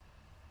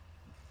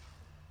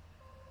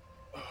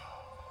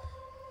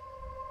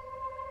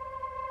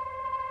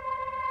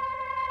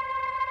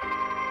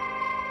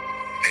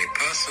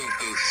person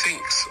who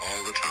thinks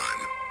all the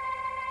time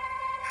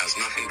has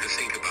nothing to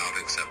think about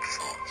except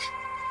thoughts.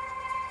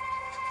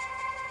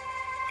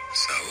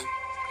 So,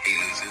 he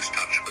loses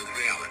touch with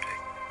reality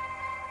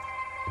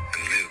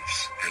and lives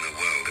in a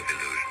world of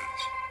illusions.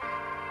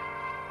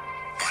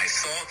 By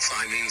thoughts,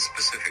 I mean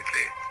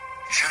specifically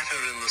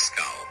chatter in the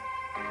skull,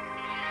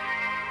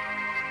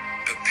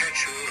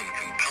 perpetual and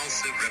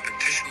compulsive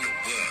repetition of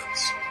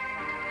words,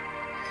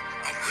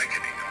 of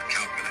reckoning and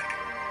calculating.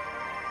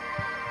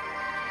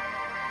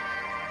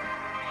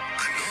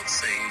 I'm not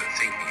saying that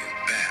thinking is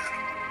bad.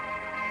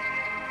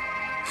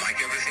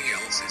 Like everything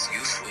else, is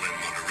useful in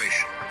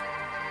moderation.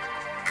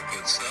 A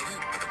good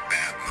servant, but a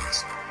bad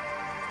master.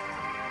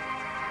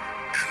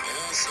 And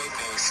all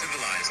so-called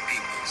civilized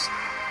peoples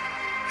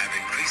have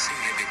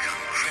increasingly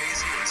become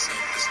crazy and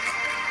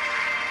self-destructive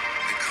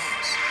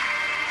because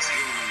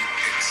through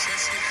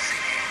excessive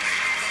thinking they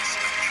have lost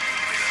touch with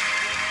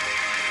reality.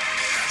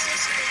 That's to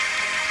say,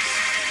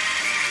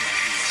 we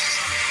confuse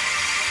science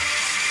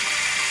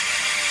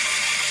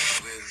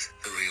with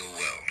the real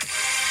world.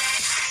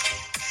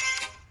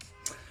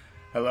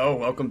 Hello,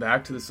 welcome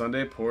back to the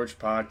Sunday Porch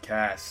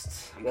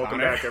Podcast. Welcome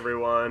back,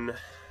 everyone.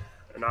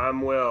 And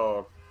I'm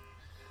Will.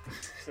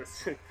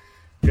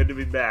 Good to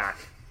be back.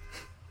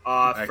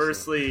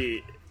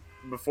 Firstly,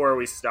 before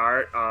we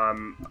start,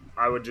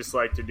 I would just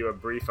like to do a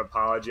brief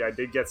apology. I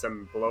did get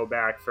some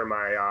blowback for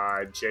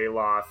my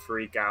J-Law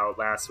freak out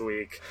last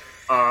week.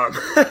 Let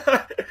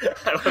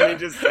me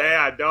just say,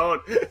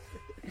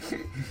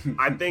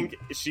 I think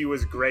she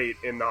was great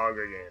in the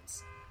Hunger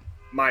Games.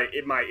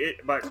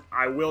 But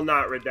I will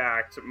not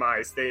redact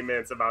my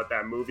statements about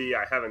that movie.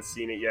 I haven't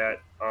seen it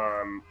yet.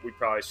 We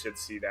probably should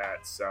see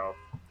that. So,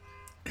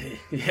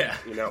 Yeah.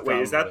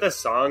 Wait, is that the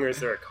song or is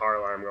there a car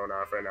alarm going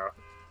off right now?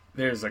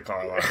 There's a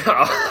car alarm.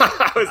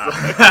 I was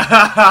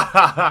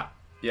like,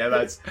 Yeah,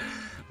 that's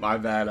my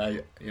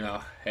bad.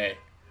 Hey.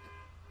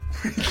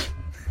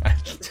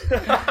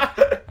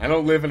 I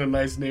don't live in a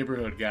nice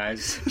neighborhood,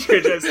 guys.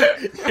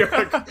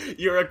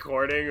 you're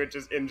recording with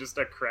in just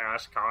a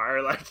crash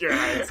car, like your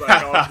head's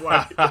like all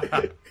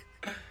bloody.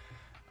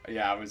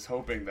 Yeah, I was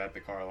hoping that the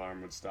car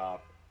alarm would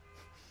stop.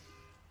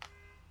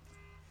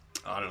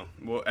 I don't know.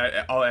 Well,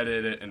 I'll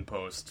edit it in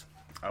post.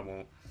 I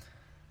won't.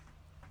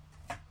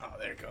 Oh,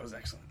 there it goes.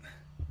 Excellent.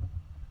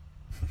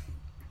 I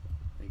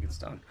think it's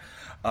done.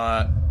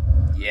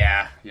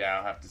 Yeah.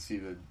 I'll have to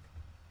see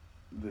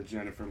the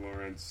Jennifer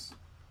Lawrence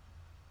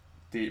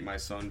Date My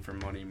Son for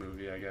Money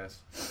movie, I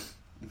guess.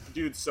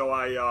 Dude, so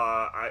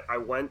I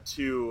went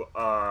to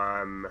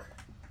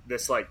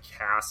this like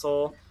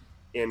castle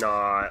in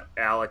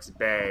Alex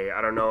Bay.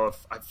 I don't know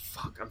if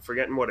I'm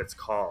forgetting what it's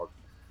called.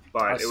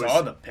 But I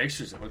saw the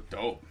pictures. It looked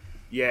dope.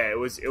 Yeah, it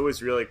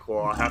was really cool.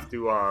 I'll have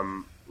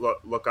to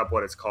look up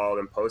what it's called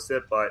and post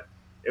it. But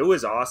it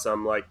was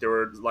awesome. Like there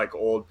were like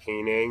old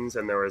paintings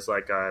and there was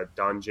like a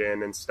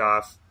dungeon and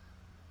stuff.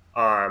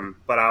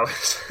 But I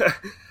was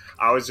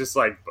I was just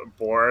like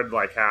bored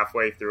like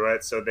halfway through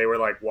it. So they were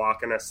like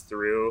walking us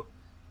through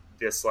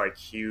this like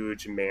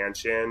huge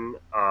mansion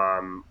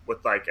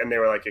with like, and they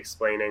were like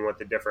explaining what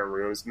the different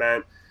rooms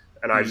meant.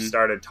 And I just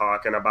started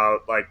talking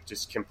about, like,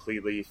 just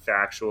completely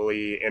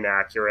factually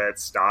inaccurate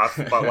stuff,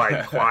 but,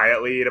 like,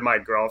 quietly to my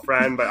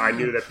girlfriend. But I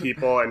knew that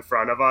people in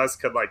front of us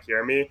could, like,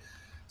 hear me.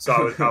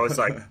 So I was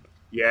like,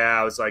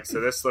 so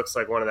this looks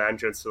like one of the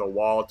entrances to the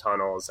wall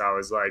tunnels. I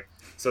was like,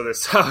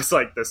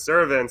 the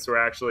servants were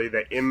actually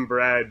the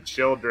inbred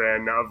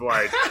children of,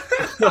 like,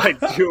 like,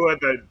 two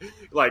of the,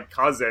 like,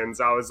 cousins.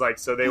 I was like,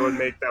 so they would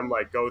make them,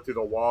 like, go through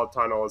the wall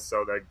tunnels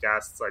so the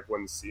guests, like,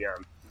 wouldn't see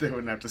them. They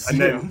wouldn't have to see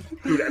him.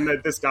 Dude, and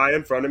then this guy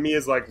in front of me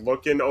is like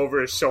looking over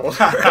his shoulder,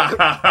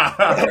 like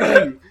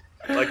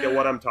at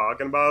what I'm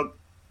talking about.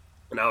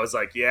 And I was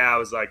like,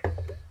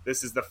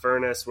 this is the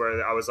furnace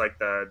where I was like,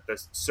 the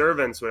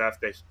servants would have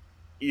to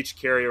each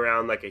carry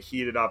around like a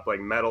heated up like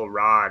metal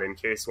rod in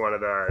case one of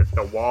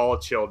the wall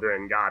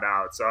children got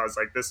out. So I was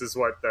like, this is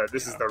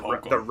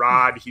the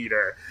rod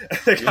heater. And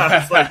the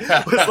guy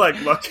was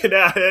like looking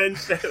at it and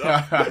shit.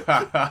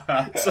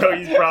 So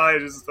he's probably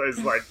just is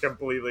like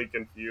completely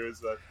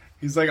confused.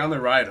 He's like on the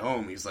ride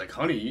home. He's like,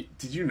 honey,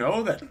 did you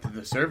know that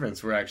the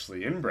servants were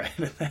actually inbred?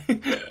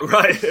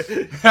 Right.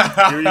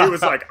 He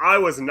was like, I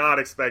was not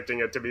expecting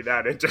it to be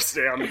that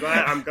interesting.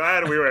 I'm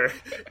glad we were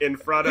in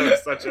front of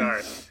such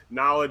a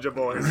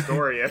knowledgeable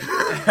historian.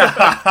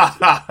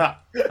 I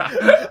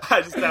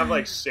just have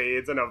like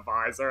shades and a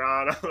visor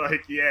on. I'm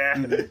like,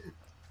 yeah.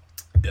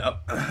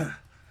 Yep.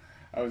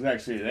 I was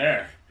actually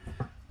there.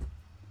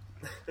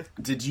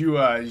 Did you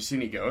see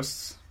any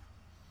ghosts?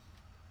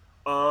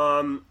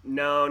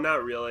 No,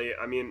 not really.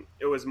 I mean,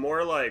 it was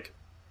more like,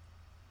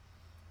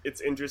 it's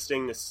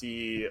interesting to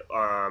see,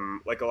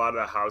 like a lot of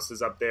the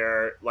houses up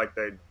there, like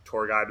the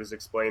tour guide was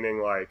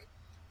explaining, like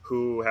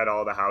who had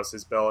all the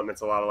houses built, and it's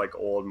a lot of like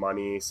old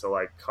money. So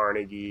like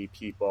Carnegie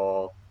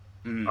people,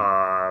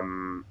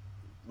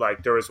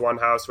 like there was one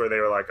house where they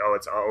were like, oh,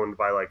 it's owned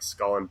by like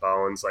Skull and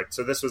Bones. Like,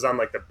 so this was on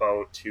like the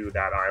boat to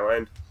that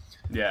island.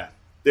 Yeah.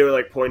 They were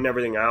like pointing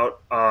everything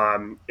out.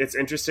 It's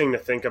interesting to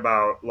think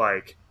about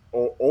like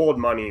old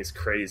money is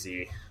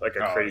crazy, like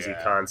a crazy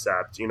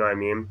concept. You know what I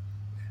mean?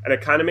 And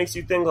it kind of makes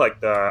you think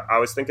like I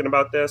was thinking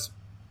about this,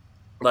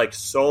 like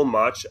so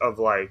much of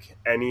like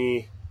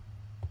any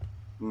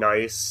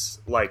nice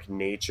like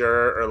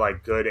nature or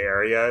like good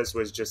areas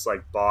was just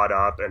like bought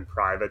up and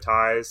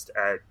privatized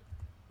at,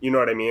 you know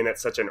what I mean, at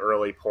such an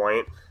early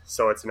point,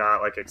 so it's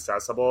not like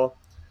accessible.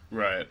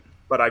 Right.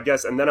 But I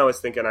guess, and then I was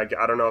thinking, I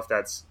don't know if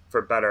that's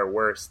for better or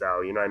worse though,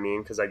 you know what I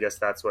mean, because I guess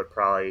that's what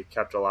probably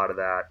kept a lot of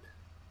that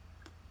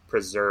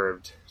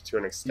preserved to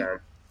an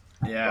extent.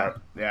 Yeah.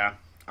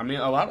 I mean,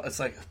 a lot. It's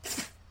like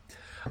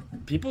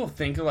people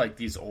think of like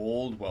these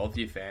old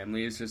wealthy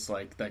families, just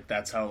like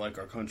that's how like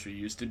our country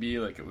used to be.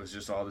 Like it was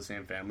just all the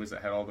same families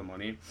that had all the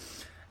money,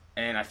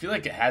 and I feel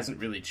like it hasn't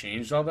really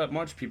changed all that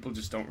much. People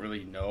just don't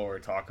really know or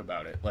talk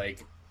about it.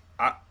 Like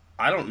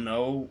I don't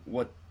know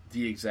what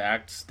the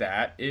exact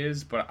stat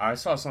is, but I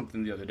saw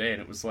something the other day,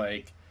 and it was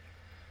like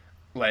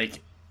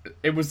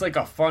it was like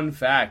a fun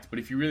fact, but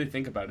if you really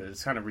think about it,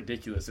 it's kind of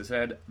ridiculous. It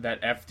said that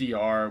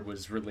FDR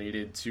was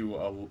related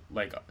to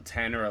like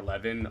 10 or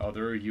 11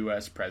 other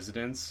U.S.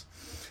 presidents.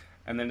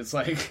 And then it's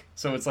like,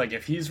 so it's like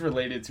if he's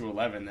related to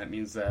 11, that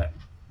means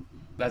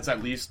that's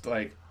at least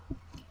like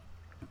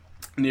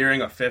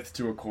nearing a fifth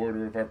to a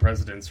quarter of our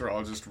presidents are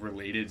all just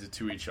related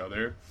to each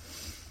other.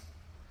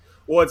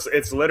 Well,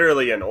 it's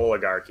literally an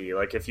oligarchy.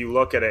 Like if you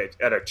look at it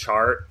at a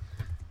chart,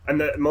 and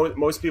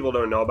most people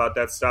don't know about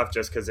that stuff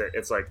just because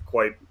it's like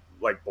quite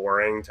like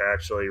boring to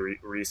actually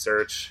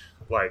research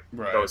like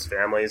those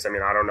families. I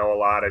mean, I don't know a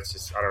lot. It's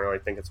just, I don't really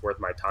think it's worth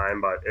my time,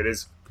 but it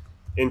is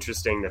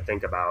interesting to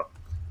think about.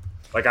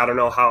 Like, I don't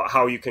know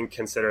how you can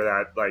consider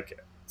that like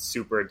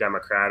super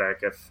democratic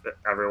if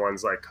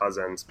everyone's like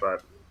cousins,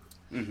 but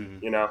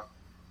you know.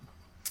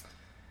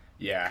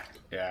 Yeah.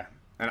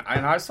 And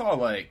I saw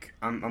like,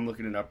 I'm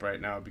looking it up right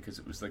now because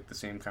it was like the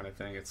same kind of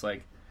thing. It's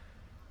like,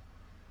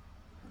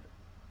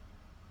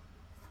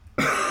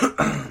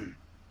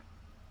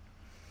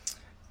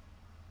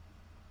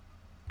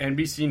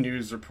 NBC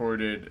News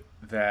reported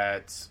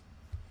that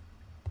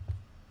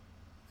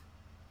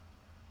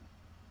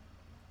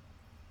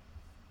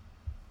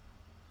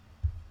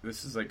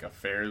this is like a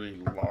fairly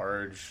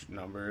large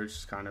number.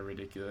 It's kind of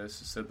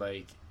ridiculous. It said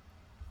like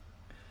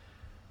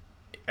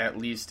at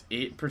least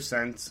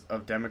 8%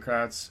 of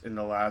Democrats in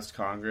the last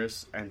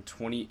Congress and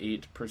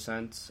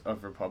 28%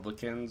 of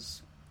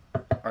Republicans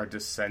are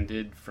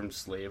descended from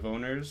slave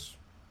owners.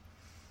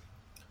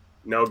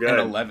 No good.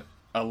 And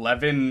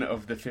 11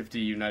 of the 50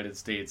 United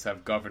States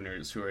have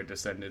governors who are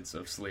descendants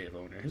of slave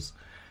owners.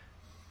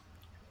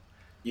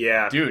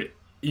 Yeah. Dude,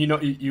 you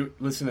know, you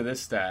listen to this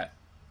stat.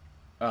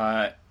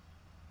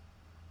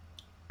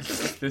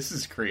 This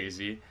is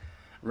crazy.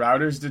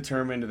 Reuters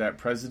determined that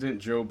President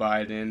Joe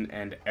Biden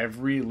and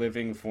every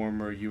living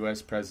former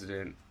U.S.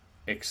 president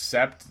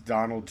except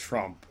Donald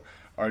Trump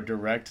are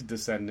direct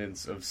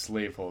descendants of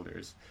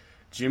slaveholders.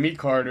 Jimmy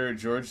Carter,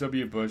 George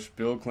W. Bush,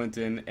 Bill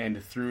Clinton,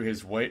 and through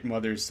his white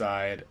mother's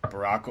side,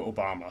 Barack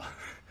Obama.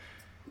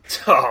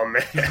 Oh,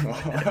 man.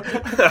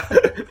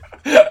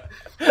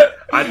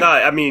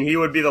 I mean, he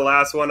would be the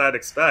last one I'd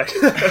expect.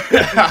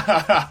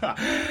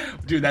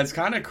 Dude, that's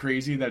kind of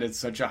crazy that it's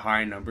such a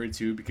high number,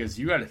 too, because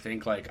you got to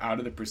think, like, out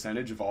of the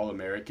percentage of all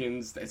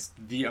Americans, that's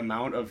the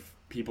amount of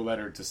people that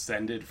are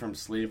descended from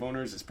slave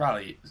owners is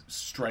probably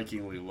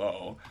strikingly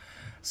low.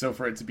 So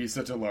for it to be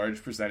such a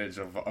large percentage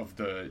of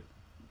the,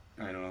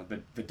 I don't know,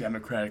 the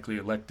democratically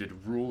elected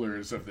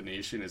rulers of the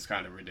nation is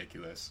kind of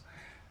ridiculous.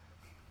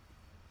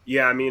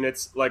 Yeah, I mean,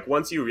 it's like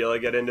once you really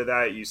get into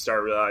that, you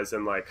start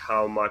realizing like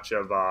how much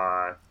of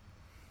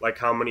like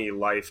how many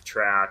life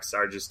tracks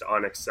are just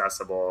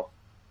inaccessible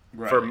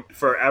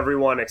for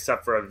everyone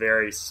except for a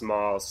very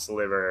small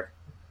sliver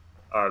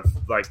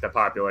of like the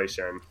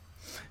population.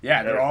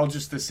 Yeah, they're all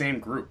just the same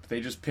group.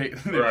 They just pick.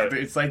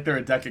 It's like they're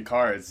a deck of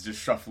cards, just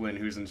shuffling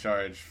who's in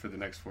charge for the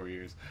next 4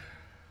 years.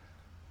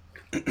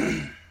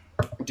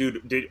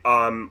 Dude, did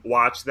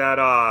watch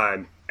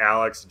that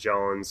Alex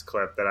Jones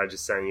clip that I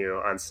just sent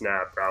you on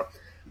Snap, bro?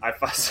 I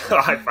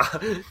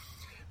found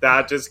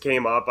that just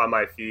came up on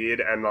my feed,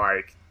 and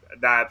like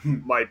that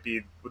might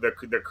be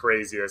the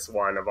craziest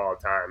one of all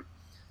time.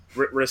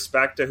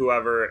 Respect to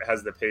whoever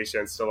has the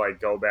patience to like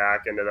go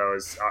back into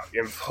those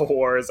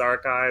InfoWars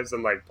archives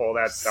and like pull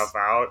that stuff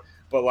out.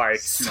 But like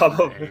some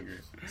of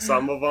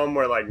them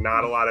where like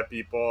not a lot of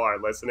people are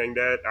listening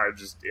to it are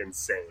just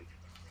insane.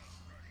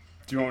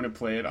 Do you want to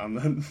play it on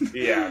the?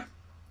 Yeah.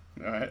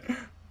 All right.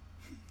 Hookers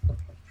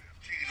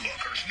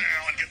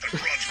now and get the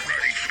drugs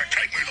ready and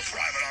take me to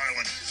Private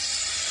Island.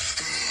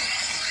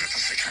 Get the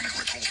satanic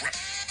rituals right.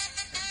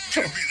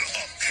 Give me the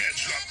up,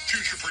 heads up,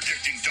 future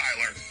predicting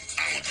dialer.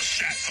 I want the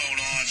sat phone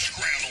on,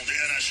 scrambled to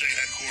NSA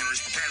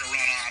headquarters, prepare to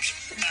run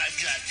ops. I've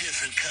got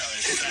different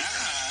colors.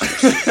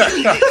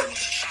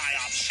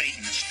 Psyop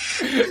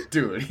Satanist.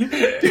 Dude,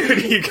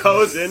 he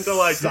goes into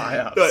like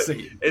Satan.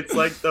 It's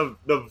like the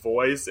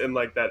voice in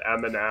like that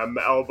Eminem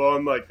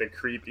album, like the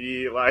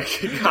creepy like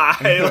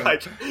guy,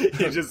 like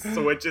he just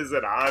switches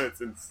it on.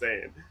 It's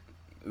insane.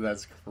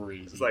 That's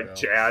crazy. It's like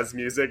jazz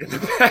music in the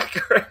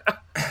background.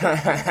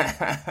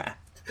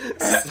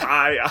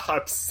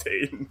 Psyop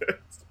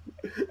Satanist.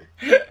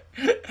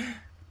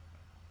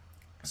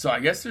 So I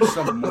guess there's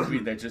some movie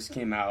that just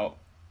came out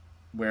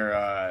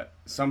where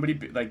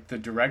somebody, like, the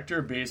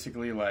director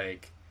basically,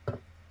 like,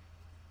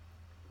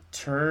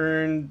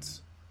 turned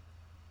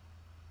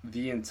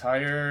the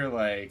entire,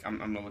 like, I'm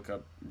gonna look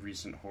up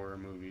recent horror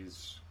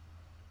movies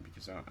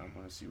because I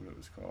want to see what it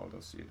was called.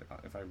 I'll see it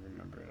if I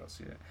remember it. I'll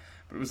see it.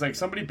 But it was like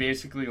somebody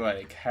basically,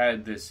 like,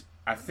 had this.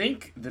 I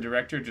think the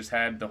director just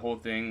had the whole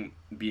thing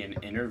be an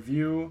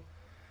interview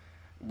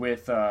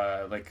with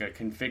like a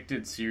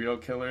convicted serial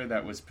killer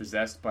that was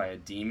possessed by a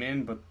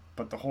demon, but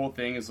the whole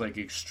thing is, like,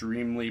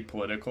 extremely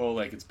political.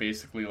 Like, it's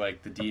basically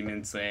like the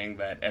demon saying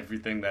that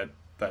everything that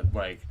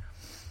like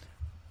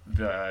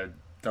the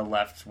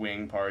left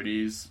wing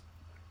parties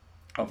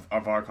of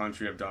our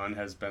country have done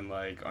has been,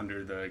 like,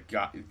 under the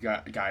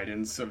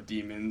guidance of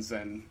demons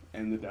and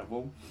the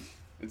devil.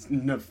 It's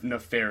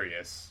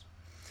nefarious,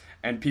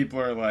 and people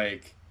are,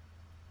 like,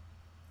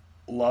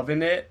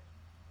 loving it,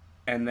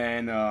 and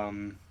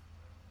then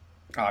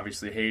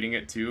obviously hating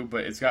it too.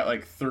 But it's got,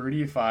 like,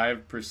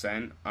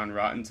 35% on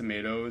Rotten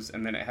Tomatoes,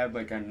 and then it had,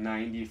 like, a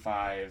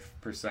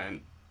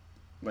 95%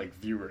 like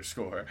viewer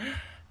score.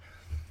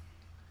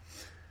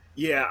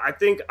 Yeah,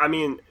 I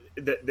mean,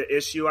 the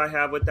issue I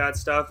have with that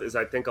stuff is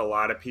I think a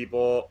lot of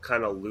people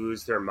kind of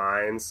lose their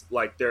minds.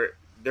 Like, there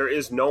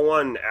is no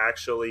one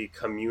actually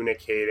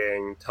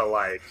communicating to,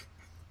 like,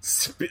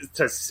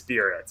 to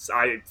spirits.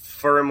 I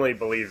firmly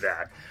believe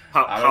that.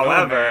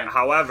 However,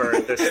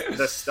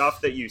 the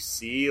stuff that you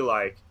see,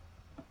 like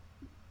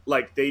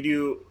they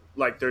do,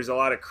 like, there's a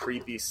lot of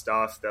creepy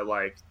stuff that,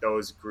 like,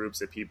 those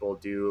groups of people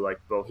do, like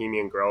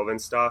Bohemian Grove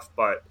and stuff.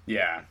 But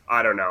Yeah,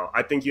 I don't know.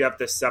 I think you have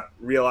to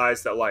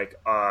realize that, like,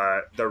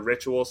 the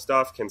ritual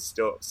stuff can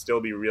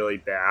still be really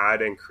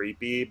bad and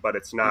creepy, but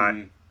it's not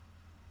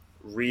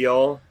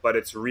real. But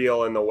it's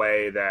real in the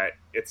way that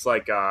it's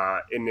like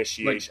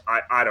initiation.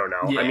 I don't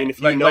know. yeah. I mean, if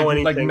you like, know like,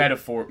 anything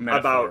like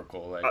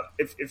metaphorical, like,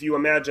 if you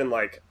imagine,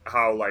 like,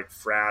 how, like,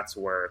 frats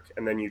work,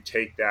 and then you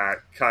take that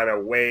kind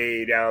of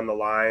way down the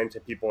line to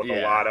people with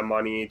a lot of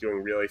money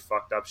doing really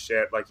fucked up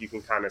shit, like, you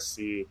can kind of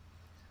see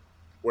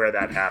where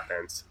that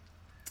happens.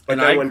 But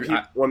and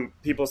then when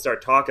people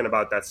start talking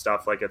about that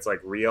stuff like it's, like,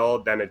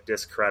 real, then it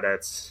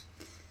discredits,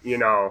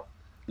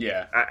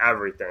 yeah.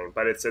 everything.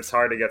 But it's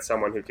hard to get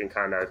someone who can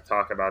kind of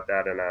talk about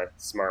that in a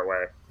smart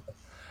way.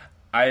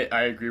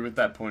 I agree with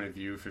that point of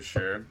view for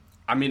sure.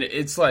 I mean,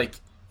 it's like,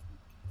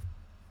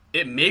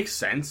 it makes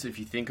sense if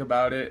you think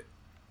about it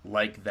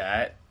like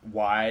that.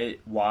 Why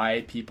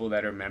people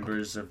that are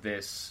members of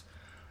this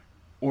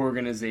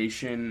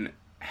organization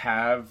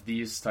have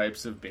these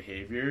types of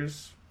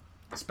behaviors,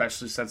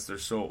 especially since they're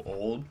so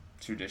old.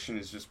 Tradition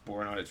is just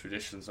born out of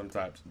tradition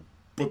sometimes.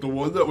 But the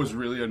one that was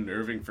really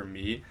unnerving for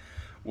me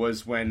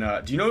was when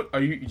do you know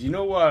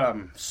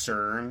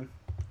CERN?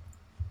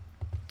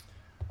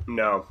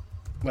 No.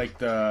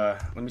 Like,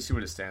 let me see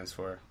what it stands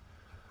for.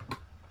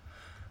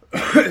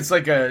 It's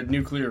like a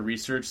nuclear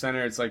research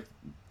center. It's like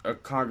a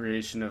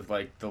congregation of,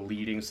 like, the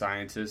leading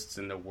scientists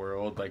in the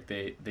world. Like,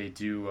 they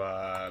do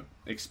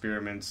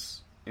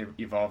experiments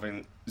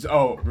evolving.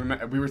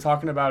 Remember, we were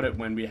talking about it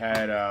when we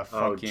had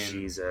Oh,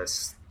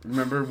 Jesus.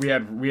 Remember we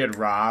had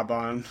Rob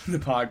on the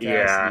podcast.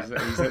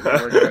 Yeah. He's at the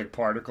word of, like,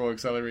 particle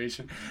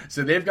acceleration.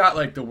 So they've got,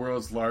 like, the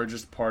world's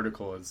largest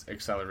particle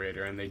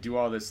accelerator, and they do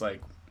all this,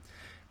 like,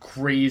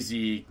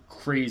 crazy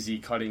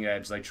cutting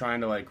edge, like,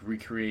 trying to, like,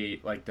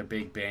 recreate, like, the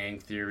Big Bang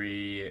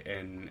Theory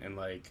and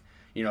like,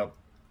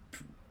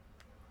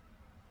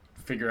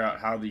 figure out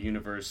how the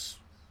universe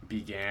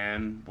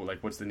began,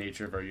 like, what's the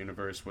nature of our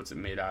universe, what's it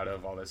made out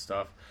of, all this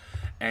stuff.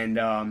 And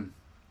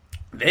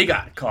they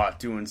got caught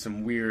doing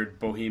some weird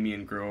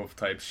Bohemian Grove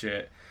type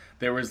shit.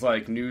 There was,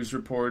 like, news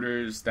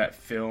reporters that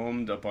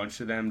filmed a bunch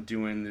of them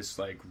doing this,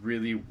 like,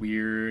 really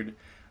weird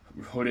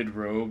hooded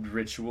robed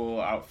ritual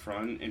out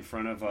front in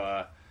front of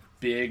a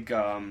big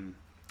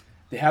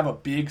they have a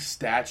big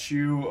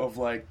statue of,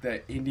 like,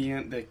 the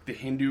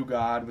Hindu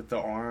god with the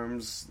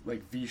arms,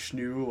 like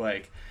Vishnu,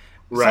 like,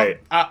 right,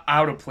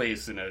 out of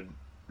place in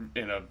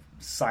a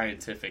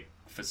scientific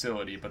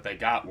facility, but they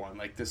got one,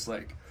 like, this,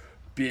 like,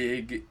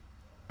 big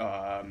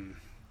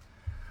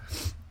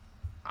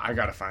I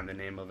gotta find the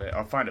name of it.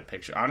 I'll find a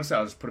picture. Honestly,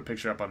 I'll just put a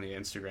picture up on the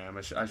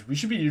Instagram. We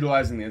should be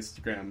utilizing the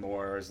Instagram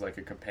more as, like,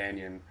 a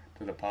companion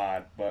to the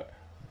pod. But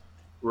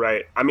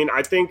right. I mean,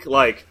 I think,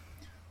 like,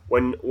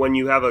 when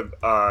you have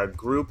a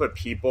group of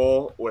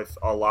people with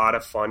a lot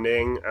of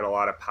funding and a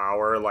lot of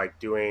power, like,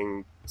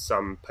 doing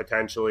some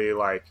potentially,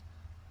 like,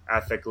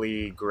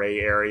 ethically gray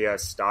area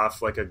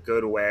stuff, like, a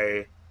good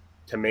way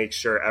to make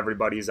sure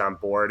everybody's on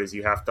board is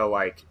you have to,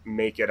 like,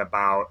 make it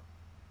about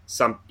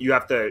you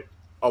have to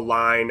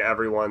align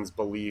everyone's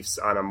beliefs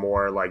on a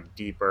more, like,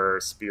 deeper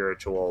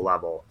spiritual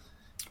level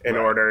in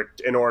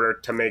order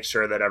to make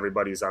sure that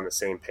everybody's on the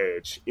same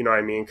page. You know what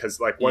I mean? Because,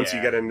 like, once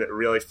you get into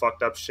really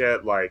fucked up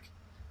shit, like,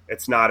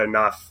 it's not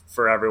enough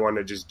for everyone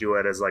to just do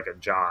it as, like, a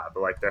job.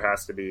 Like, there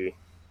has to be,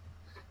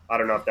 I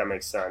don't know if that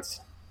makes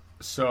sense.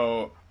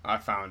 So I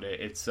found it.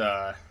 It's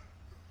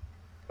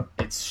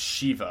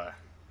Shiva,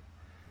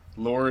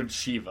 Lord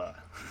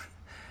Shiva.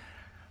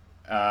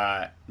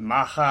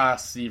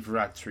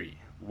 Mahasivratri.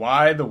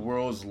 Why the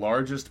world's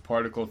largest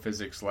particle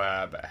physics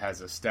lab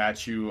has a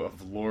statue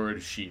of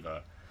Lord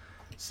Shiva.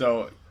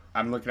 So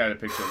I'm looking at a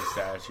picture of the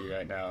statue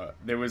right now.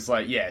 There was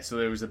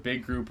there was a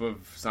big group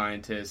of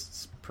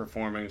scientists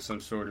performing some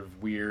sort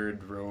of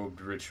weird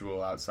robed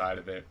ritual outside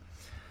of it,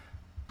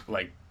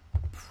 like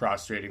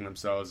prostrating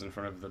themselves in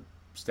front of the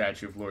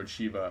statue of Lord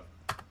Shiva.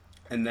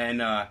 And then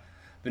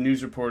the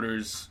news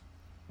reporters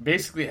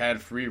basically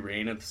had free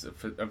reign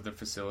of the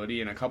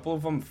facility, and a couple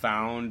of them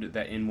found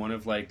that in one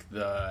of like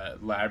the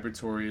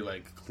laboratory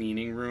like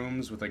cleaning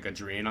rooms with like a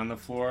drain on the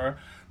floor,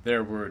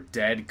 there were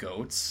dead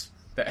goats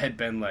that had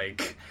been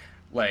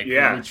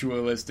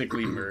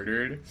ritualistically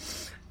murdered,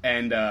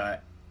 and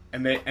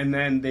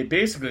then they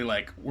basically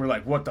like were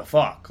like, what the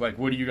fuck, like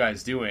what are you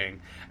guys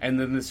doing? And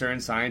then the certain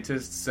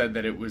scientists said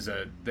that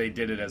they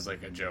did it as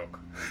like a joke.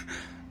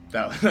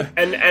 But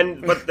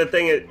the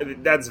thing is,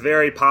 that's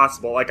very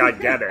possible. Like, I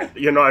get it.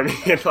 You know what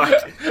I mean?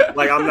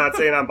 Like I'm not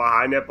saying I'm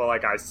behind it, but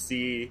like I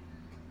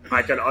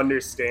can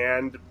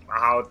understand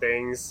how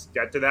things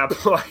get to that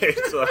point.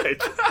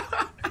 Like,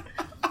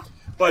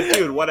 but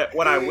dude,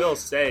 what I will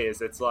say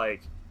is, it's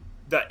like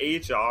the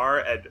HR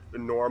at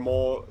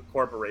normal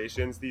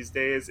corporations these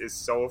days is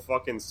so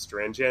fucking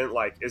stringent.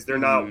 Like, is there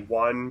not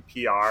one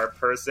PR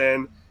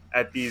person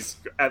at the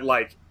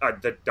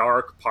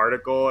Dark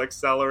Particle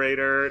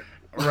Accelerator?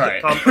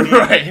 Right. Company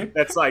Right.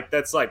 That's like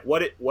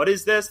what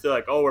is this? They're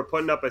like, oh, we're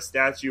putting up a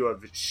statue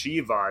of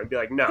Shiva. I'd be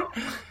like, no,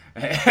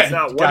 it's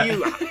not.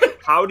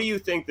 How do you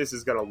think this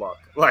is gonna look?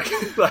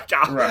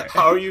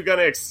 How are you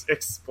gonna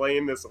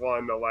explain this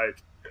one to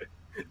like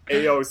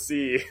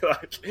AOC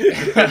like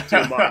in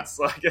 2 months?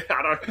 Like,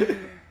 I don't.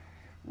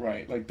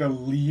 Right, like the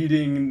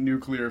leading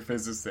nuclear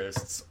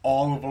physicists,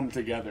 all of them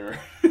together.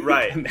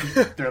 Right. And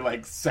they're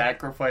like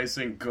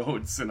sacrificing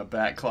goats in a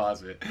back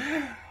closet.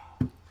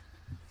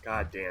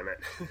 God damn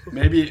it.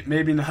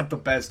 Maybe not the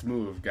best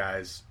move,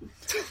 guys.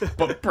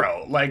 But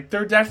bro, like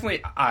they're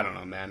definitely, I don't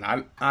know, man.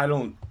 I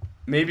don't,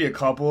 maybe a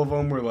couple of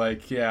them were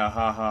like, yeah,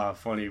 haha,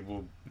 funny,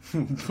 we'll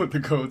put the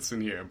goats in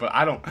here. But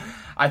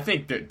I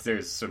think that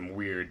there's some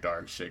weird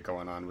dark shit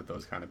going on with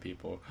those kind of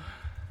people.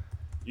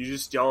 You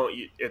just don't,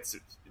 it's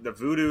the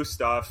voodoo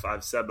stuff,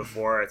 I've said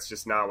before, it's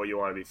just not what you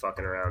want to be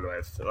fucking around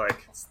with.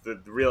 Like, it's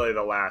really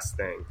the last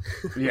thing.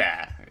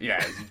 Yeah, you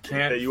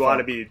can't. That you want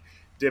to be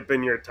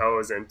dipping your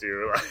toes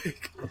into,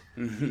 like.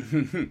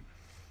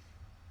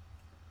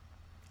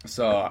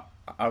 So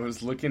I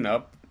was looking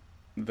up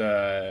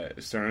the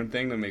CERN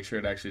thing to make sure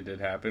it actually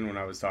did happen when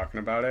I was talking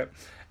about it,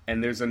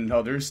 and there's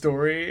another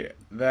story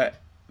that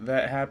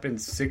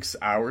happened 6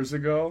 hours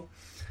ago.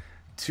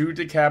 2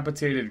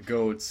 decapitated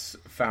goats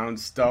found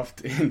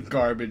stuffed in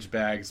garbage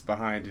bags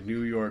behind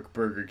New York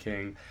Burger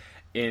King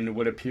in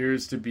what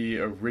appears to be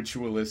a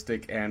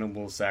ritualistic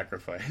animal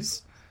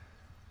sacrifice.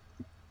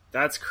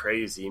 That's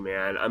crazy,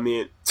 man. I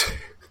mean,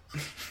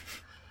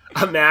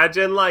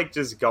 imagine like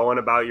just going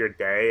about your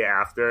day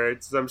after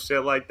some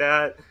shit like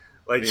that.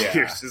 Like,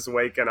 you're just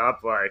waking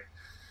up like,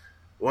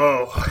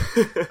 whoa.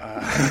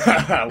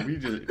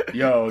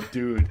 Yo,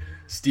 dude,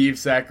 Steve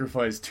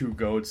sacrificed 2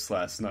 goats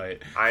last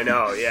night. I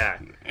know, yeah.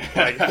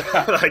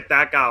 Like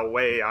that got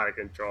way out of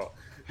control.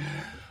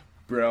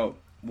 Bro,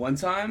 one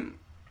time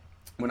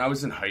when I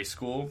was in high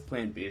school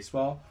playing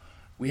baseball,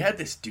 we had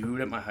this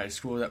dude at my high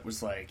school that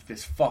was like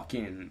this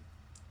fucking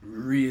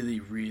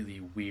really, really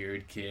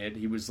weird kid.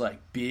 He was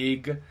like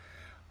big,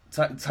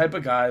 type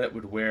of guy that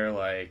would wear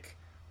like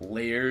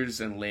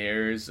layers and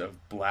layers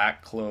of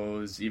black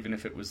clothes, even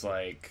if it was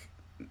like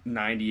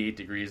 98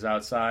 degrees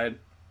outside.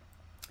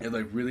 He had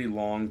like really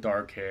long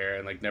dark hair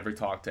and like never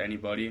talked to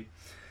anybody.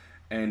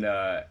 And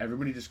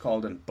everybody just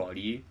called him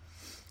Buddy.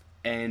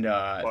 And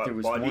there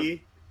was Buddy? one...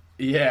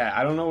 Yeah,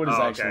 I don't know what his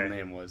actual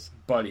name was.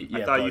 Buddy. Yeah,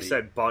 I thought Buddy. you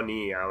said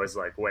Bunny. I was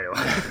like, wait.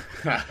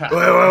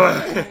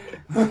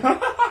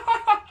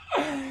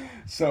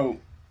 So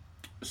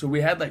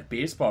we had like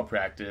baseball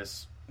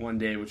practice one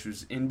day, which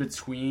was in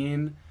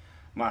between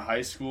my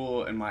high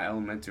school and my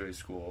elementary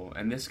school.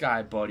 And this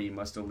guy, Buddy,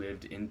 must have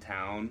lived in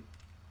town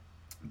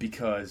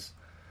because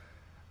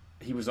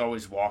he was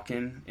always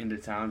walking into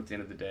town at the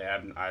end of the day.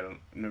 I don't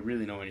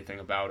really know anything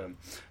about him.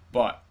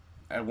 But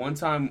at one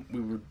time,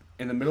 we were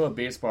in the middle of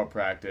baseball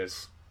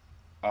practice.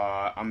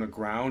 On the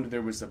ground,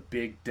 there was a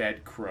big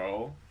dead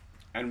crow.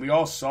 And we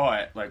all saw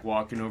it, like,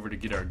 walking over to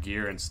get our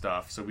gear and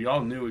stuff. So we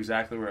all knew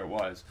exactly where it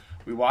was.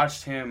 We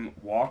watched him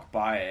walk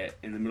by it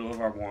in the middle of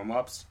our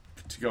warm-ups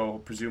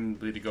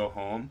presumably to go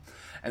home.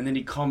 And then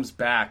he comes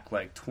back,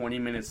 like, 20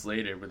 minutes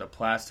later with a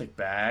plastic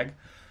bag,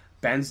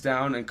 bends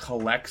down and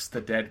collects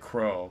the dead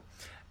crow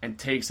and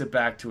takes it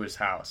back to his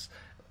house.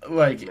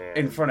 Like,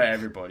 in front of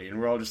everybody. And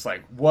we're all just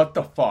like, what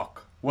the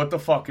fuck? What the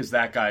fuck is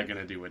that guy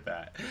gonna do with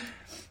that?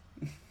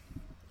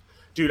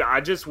 Dude,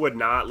 I just would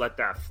not let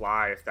that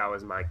fly if that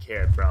was my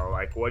kid, bro.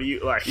 Like, what do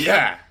you, like...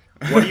 Yeah.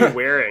 What are you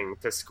wearing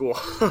to school?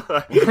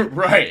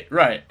 Right.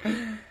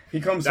 He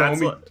comes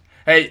home,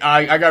 Hey,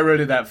 I got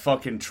rid of that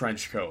fucking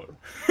trench coat.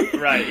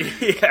 Right.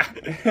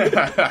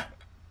 Yeah.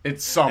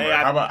 It's summer. Hey,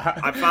 How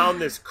about? I found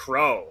this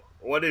crow.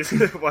 What is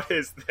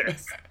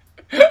this?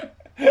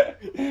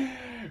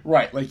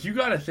 Right, like you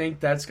gotta think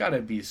that's gotta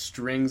be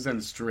strings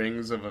and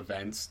strings of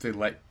events to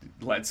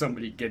let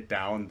somebody get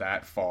down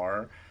that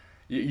far.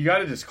 You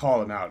gotta just call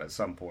them out at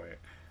some point.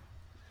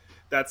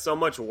 That's so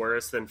much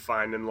worse than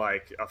finding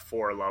like a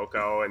Four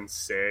Loko and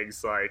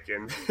cigs like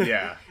in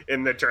Yeah.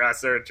 in the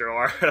dresser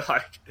drawer,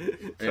 like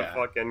the Yeah.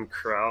 fucking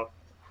crow.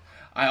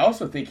 I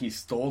also think he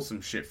stole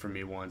some shit from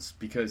me once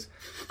because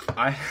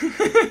I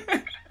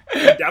He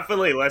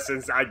definitely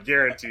listens. I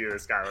guarantee you,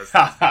 this guy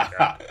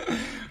listens.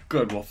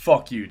 Good, well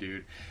fuck you,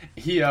 dude.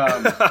 He me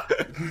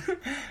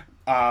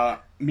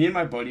and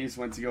my buddies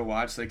went to go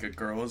watch like a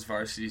girls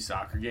varsity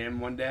soccer game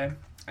one day,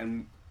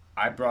 and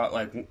I brought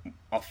like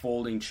a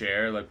folding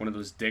chair, like one of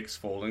those Dick's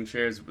folding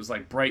chairs. It was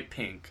like bright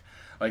pink.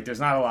 Like there's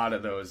not a lot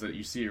of those that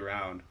you see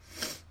around.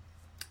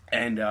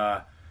 And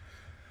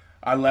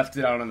I left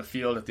it out on the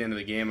field at the end of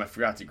the game. I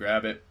forgot to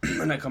grab it.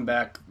 And I come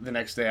back the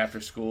next day after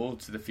school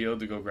to the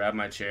field to go grab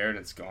my chair, and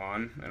it's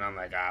gone. And I'm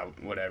like,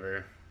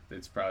 whatever.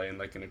 It's probably in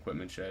like an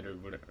equipment shed or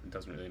whatever. It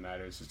doesn't really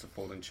matter. It's just a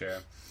folding chair.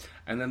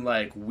 And then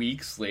like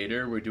weeks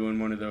later, we're doing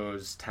one of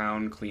those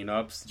town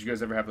cleanups. Did you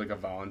guys ever have like a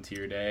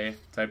volunteer day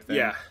type thing?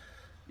 Yeah,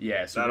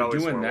 Yeah, so that we're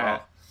always doing went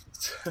that.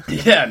 well.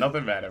 Yeah,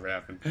 nothing bad ever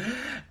happened.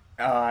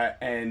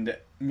 And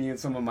me and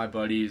some of my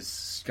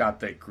buddies got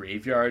the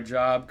graveyard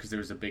job because there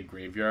was a big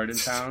graveyard in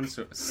town.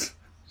 So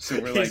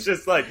we're like, He's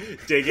just like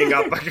digging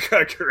up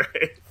a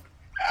grave.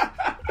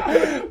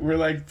 we're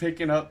like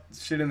picking up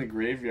shit in the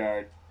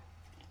graveyard.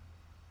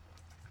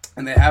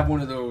 And they have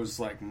one of those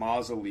like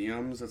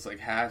mausoleums that's like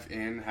half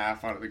in,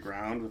 half out of the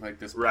ground with like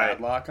this Right.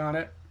 padlock on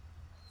it.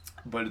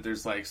 But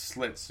there's like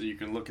slits so you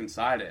can look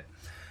inside it.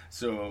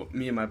 So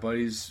me and my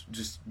buddies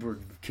just were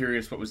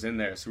curious what was in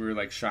there. So we were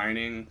like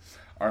shining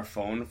our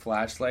phone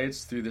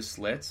flashlights through the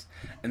slits.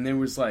 And there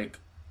was like,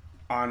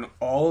 on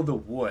all the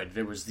wood,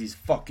 there was these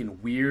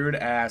fucking weird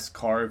ass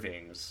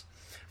carvings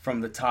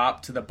from the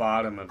top to the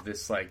bottom of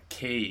this like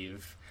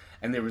cave.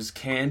 And there was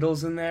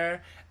candles in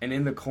there. And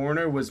in the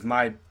corner was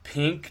my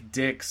pink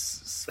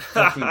Dick's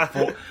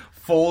fucking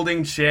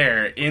folding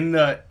chair in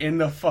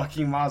the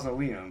fucking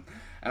mausoleum.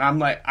 And I'm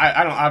like,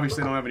 I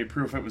obviously don't have any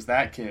proof it was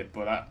that kid,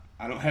 but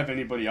I don't have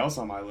anybody else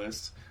on my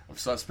list of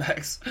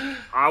suspects.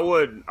 I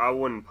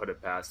wouldn't put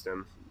it past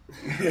him.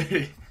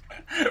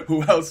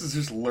 Who else is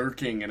just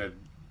lurking in a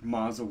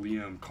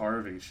mausoleum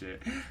carving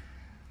shit?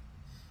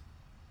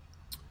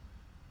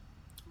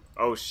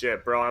 Oh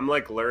shit, bro! I'm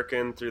like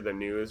lurking through the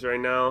news right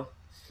now,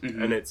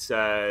 and it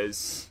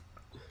says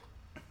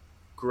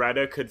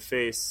Greta could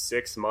face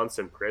 6 months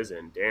in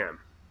prison. Damn.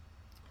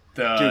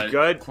 Dude,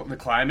 good. The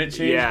climate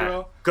change,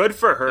 bro? Good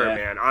for her, Yeah.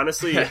 man.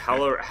 Honestly,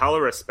 hella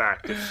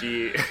respect. If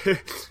she,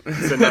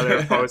 it's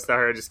another post of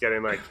her just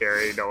getting like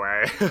carried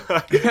away.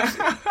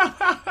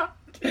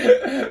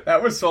 That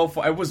was so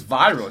fun. It was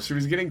viral. She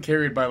was getting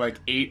carried by like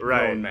 8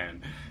 grown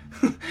men.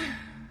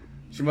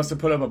 She must have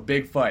put up a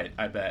big fight,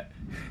 I bet.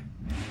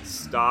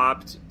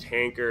 Stopped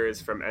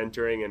tankers from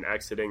entering and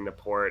exiting the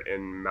port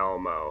in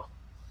Malmo.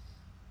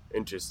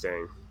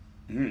 Interesting.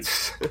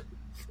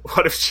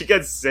 What if she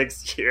gets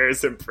 6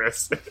 years in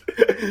prison?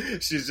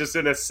 She's just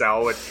in a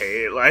cell with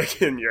Kate,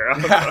 like in Europe.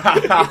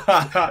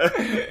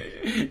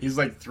 He's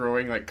like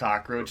throwing like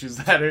cockroaches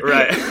at her.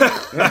 Right.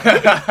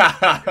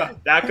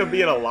 That could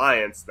be an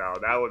alliance, though.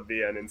 That would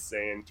be an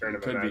insane turn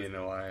of Could events. be an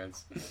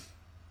alliance.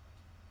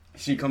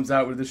 She comes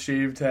out with a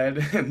shaved head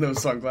and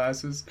those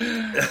sunglasses.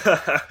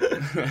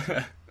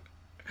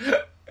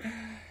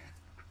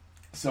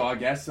 So I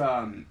guess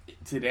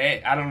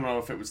today, I don't know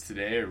if it was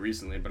today or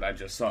recently, but I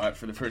just saw it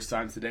for the first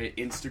time today.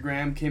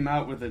 Instagram came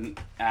out with an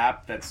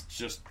app that's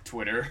just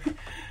Twitter.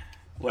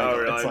 Like, Oh,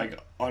 really? It's like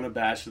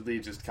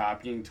unabashedly just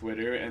copying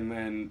Twitter, and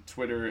then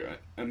Twitter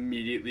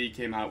immediately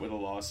came out with a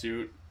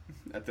lawsuit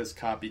at this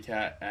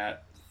copycat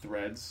at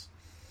Threads.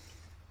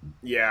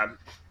 Yeah.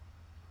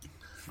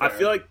 I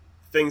feel like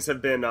things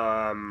have been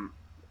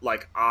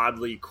like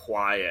oddly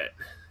quiet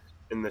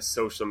in the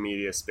social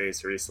media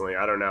space recently.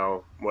 I don't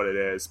know what it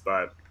is,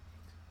 but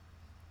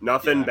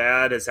nothing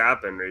bad has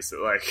happened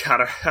recently. Like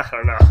I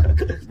don't know.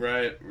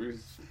 Right, we're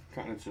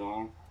kind of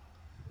chilling.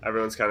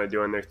 Everyone's kind of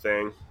doing their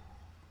thing.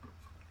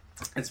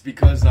 It's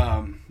because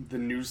the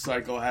news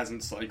cycle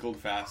hasn't cycled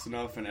fast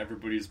enough, and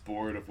everybody's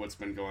bored of what's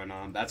been going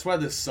on. That's why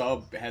the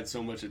sub had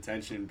so much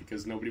attention,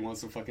 because nobody wants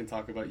to fucking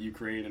talk about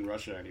Ukraine and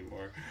Russia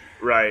anymore.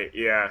 Right,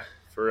 yeah,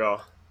 for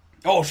real.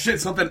 Oh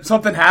shit,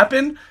 something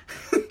happened?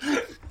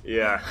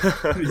 Yeah.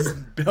 These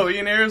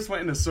billionaires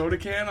went in a soda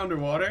can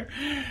underwater?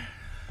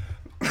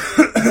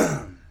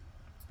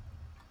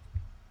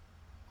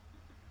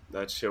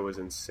 That shit was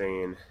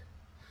insane.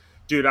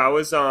 Dude, I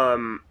was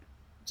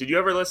did you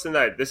ever listen to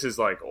that? This is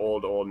like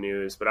old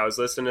news, but I was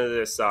listening to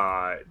this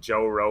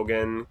Joe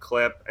Rogan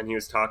clip, and he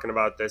was talking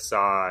about this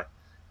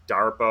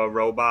DARPA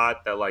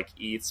robot that like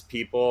eats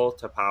people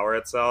to power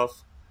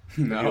itself. Have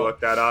you No,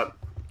 look that up?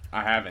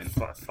 I haven't.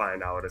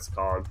 Find out what it's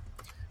called.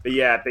 But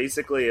yeah,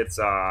 basically it's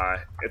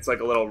like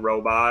a little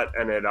robot,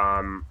 and it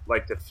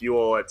like the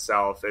fuel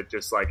itself, it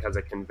just like has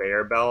a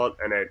conveyor belt,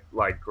 and it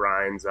like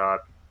grinds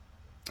up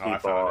I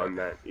people, found it. and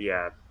then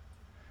yeah.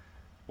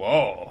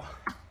 Whoa.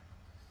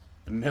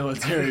 The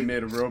military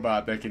made a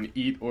robot that can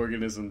eat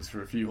organisms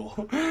for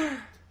fuel.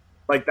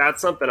 Like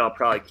that's something I'll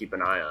probably keep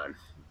an eye on,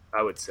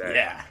 I would say.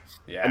 Yeah.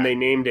 And they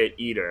named it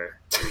Eater.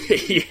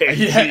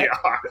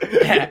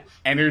 Yeah.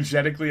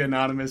 Energetically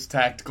anonymous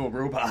tactical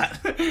robot.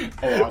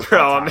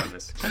 Bro,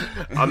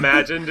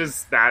 imagine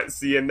just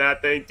seeing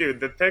that thing. Dude,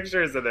 the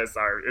pictures of this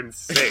are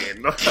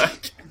insane.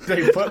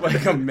 They put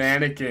like a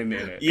mannequin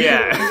in it.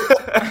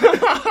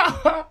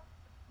 Yeah.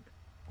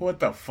 What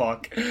the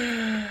fuck?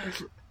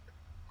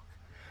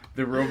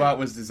 The robot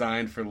was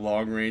designed for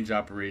long-range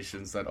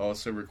operations that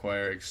also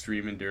require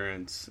extreme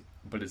endurance,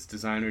 but its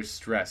designers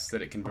stress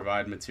that it can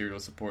provide material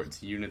support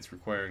to units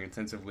requiring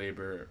intensive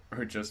labor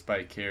or just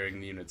by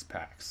carrying the unit's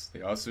packs.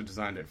 They also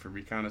designed it for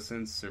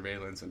reconnaissance,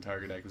 surveillance, and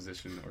target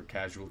acquisition or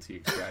casualty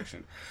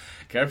extraction.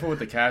 Careful with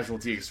the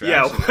casualty extraction.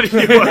 Yeah, what do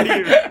you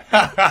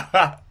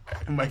I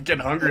might get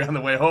hungry on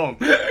the way home.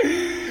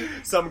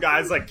 Some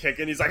guy's like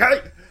kicking, he's like,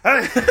 hey!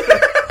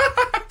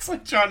 It's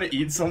like trying to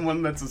eat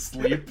someone that's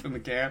asleep in the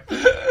camp.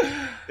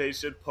 They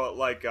should put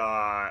like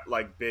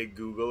big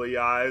googly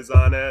eyes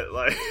on it,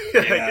 like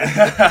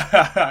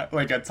yeah.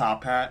 Like a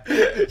top hat.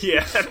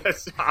 Yeah, a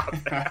top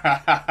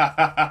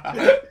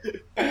hat.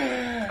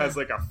 Has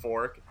like a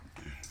fork.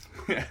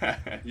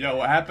 Yo,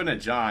 what happened to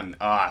John?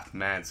 Ah,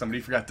 man,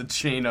 somebody forgot to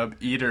chain up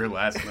Eater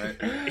last night.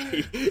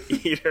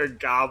 Eater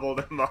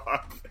gobbled him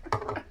up.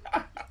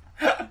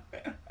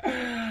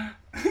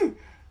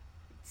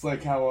 It's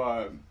like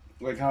how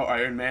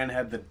Iron Man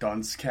had the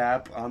dunce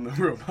cap on the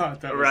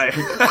robot. That was right.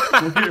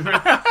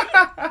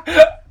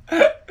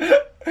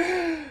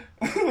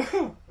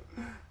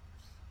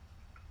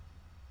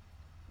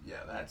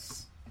 Yeah,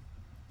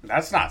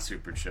 that's not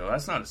super chill.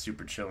 That's not a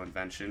super chill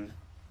invention.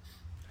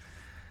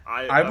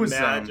 I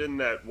imagine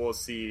that we'll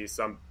see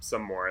some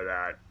more of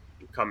that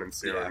coming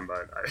soon. Yeah.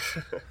 But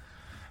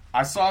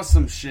I saw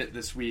some shit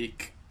this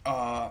week.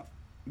 Where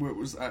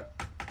was that?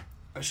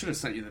 I should have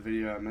sent you the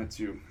video. I meant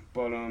to,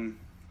 but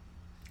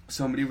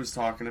somebody was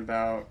talking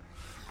about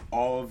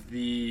all of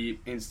the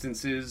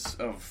instances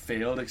of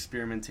failed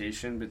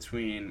experimentation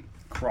between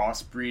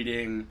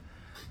crossbreeding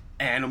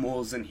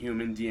animals and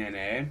human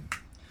DNA.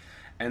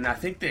 And I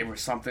think they were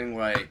something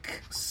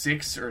like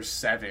 6 or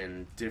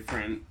 7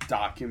 different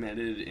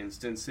documented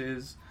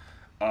instances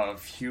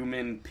of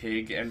human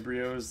pig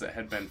embryos that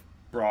had been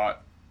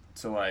brought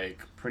to like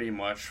pretty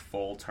much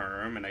full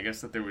term. And I guess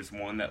that there was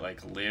one that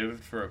like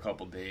lived for a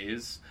couple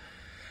days.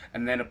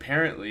 And then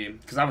apparently,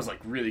 because I was like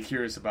really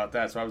curious about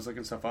that, so I was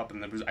looking stuff up,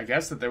 and I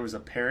guess that there was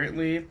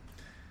apparently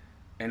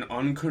an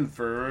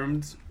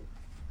unconfirmed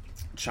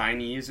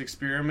Chinese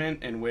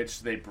experiment in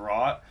which they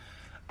brought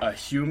a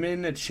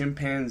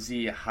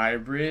human-chimpanzee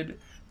hybrid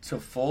to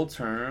full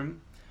term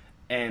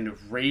and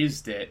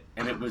raised it,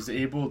 and it was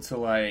able to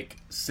like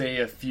say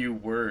a few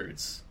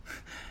words,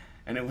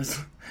 and it was,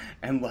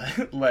 and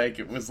like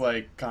it was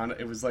like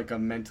it was like a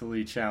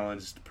mentally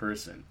challenged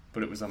person,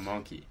 but it was a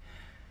monkey.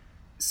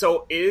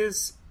 So I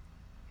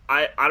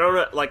don't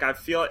know, like I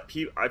feel like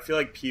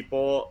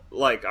people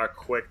like are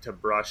quick to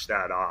brush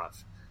that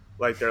off.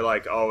 Like they're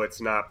like, oh,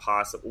 it's not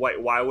possible.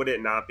 Why would it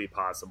not be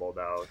possible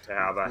though to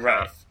have a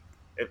right. half?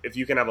 If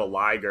you can have a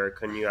liger,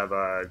 couldn't you have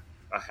a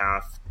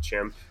half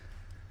chimp?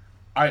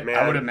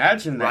 I would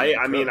imagine that. Right?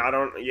 I mean,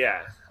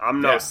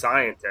 I'm no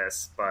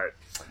scientist, but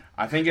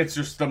I think it's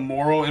just the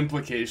moral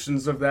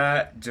implications of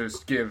that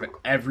just give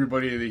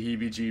everybody the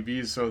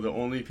heebie-jeebies, so the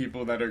only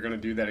people that are going to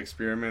do that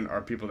experiment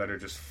are people that are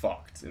just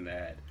fucked in the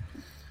head.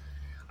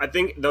 I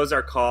think those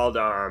are called,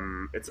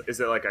 is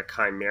it like a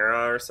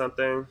chimera or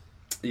something?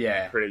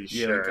 Yeah. Pretty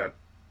sure. Like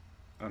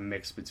a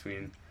mix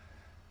between.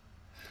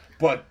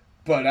 But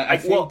I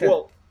think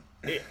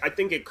I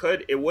think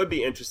it would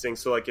be interesting.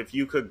 So like if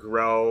you could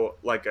grow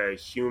like a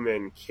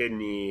human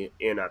kidney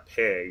in a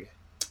pig,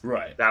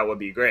 right, that would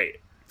be great.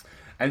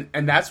 And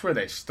that's where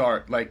they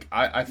start. Like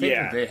I think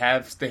that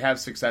they have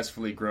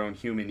successfully grown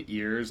human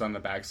ears on the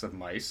backs of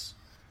mice.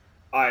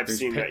 I've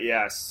seen that.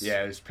 Yes.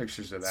 Yeah, there's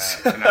pictures of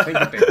that, and I think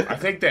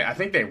that I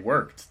think they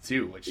worked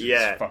too, which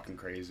is fucking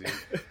crazy.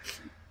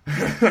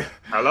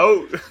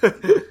 Hello.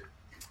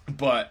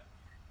 But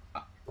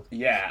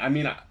yeah, I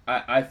mean,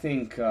 I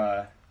think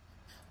the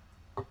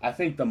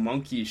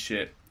monkey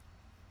shit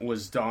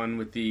was done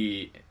with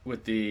the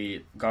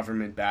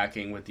government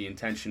backing, with the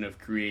intention of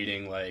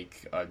creating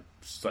like a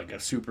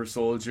super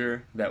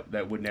soldier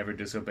that would never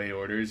disobey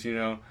orders, you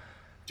know?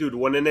 Dude,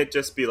 wouldn't it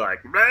just be like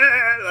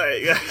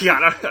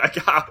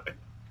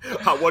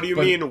what do you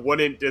mean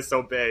wouldn't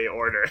disobey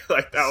order?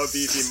 Like that would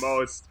be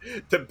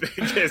the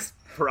biggest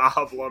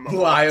problem.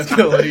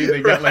 Liability.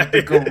 They got like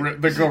the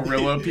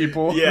gorilla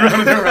people. Yeah.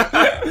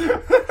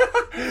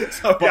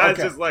 So guys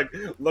just like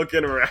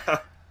looking around.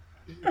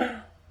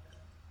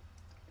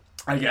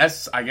 I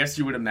guess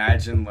you would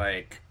imagine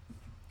like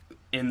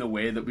in the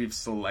way that we've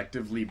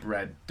selectively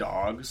bred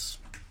dogs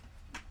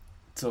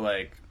to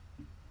like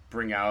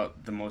bring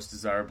out the most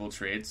desirable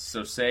traits.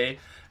 So say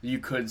you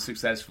could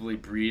successfully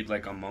breed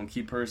like a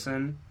monkey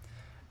person,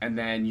 and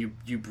then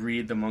you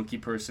breed the monkey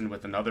person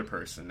with another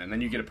person, and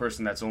then you get a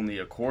person that's only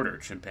a quarter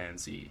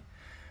chimpanzee.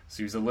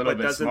 So he's a little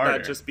bit doesn't smarter.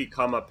 that just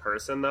become a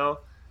person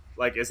though?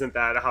 Like, isn't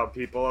that how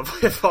people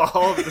have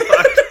evolved?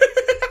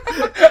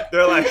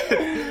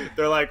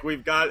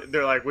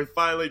 We've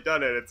finally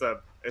done it.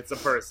 It's a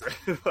person.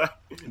 But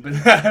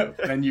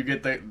then you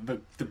get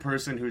the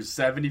person who's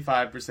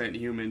 75%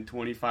 human,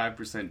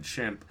 25%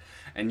 chimp,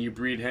 and you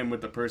breed him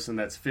with the person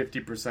that's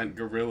 50%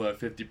 gorilla,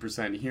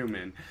 50%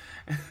 human,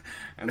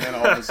 and then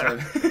all of a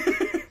sudden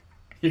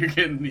you're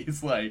getting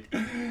these like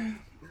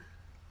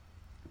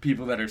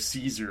people that are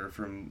Caesar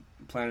from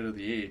Planet of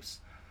the Apes.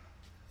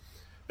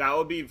 That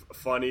would be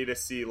funny to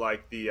see,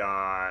 like the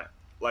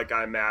like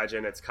I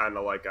imagine it's kind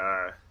of like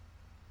a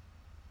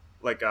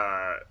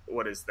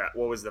what is that?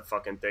 What was the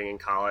fucking thing in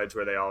college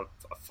where they all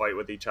fight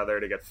with each other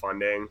to get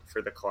funding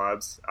for the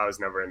clubs? I was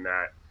never in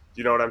that. Do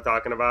you know what I'm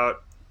talking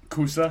about?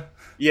 Kusa?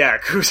 Yeah,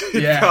 Kusa.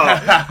 Yeah. No,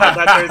 I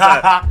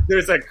bet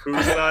there's a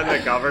Kusa in the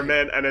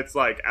government, and it's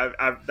like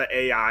the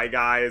AI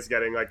guy is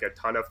getting like a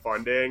ton of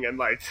funding, and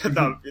like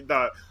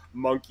the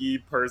monkey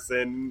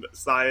person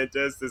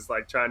scientist is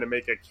like trying to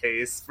make a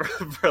case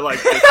for like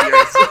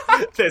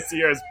this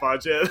year's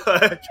budget.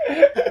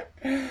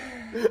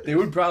 They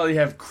would probably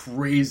have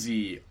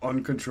crazy,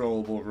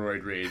 uncontrollable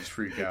roid rage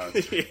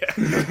freakouts. Yeah.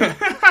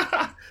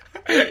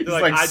 He's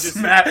like I just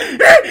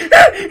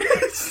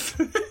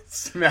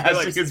smashing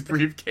like, his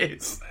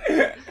briefcase.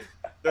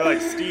 They're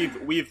like,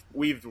 Steve,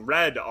 we've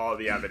read all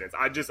the evidence.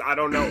 I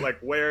don't know, like,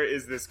 where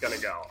is this gonna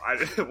go?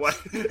 What?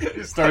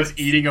 Starts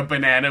eating a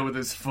banana with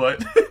his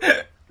foot.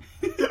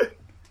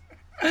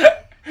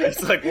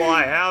 He's like, well,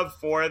 I have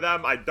 4 of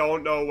them. I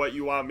don't know what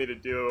you want me to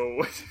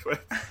do.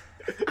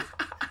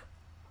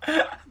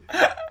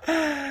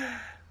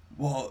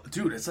 Well,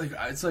 dude, it's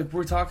like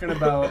we're talking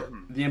about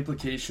the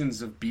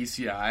implications of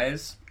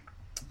BCIs.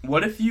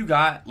 What if you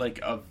got like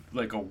a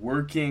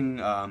working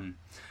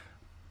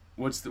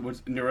what's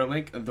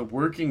Neuralink? The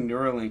working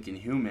Neuralink in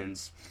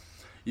humans.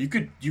 You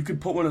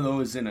could put one of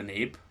those in an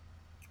ape.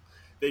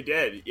 They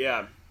did,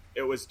 yeah.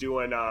 It was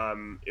doing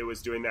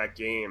that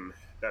game,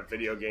 that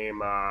video game,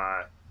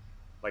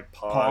 like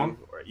Pong.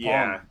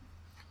 Yeah, Pong.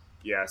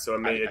 Yeah. So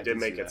it did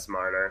make it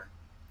smarter.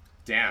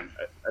 Damn.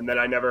 And then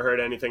I never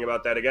heard anything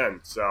about that again.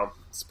 So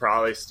it's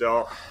probably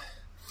still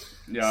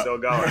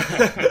going.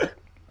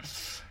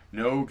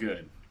 No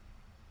good.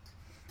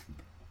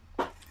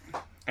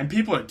 And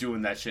people are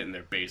doing that shit in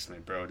their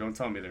basement, bro. Don't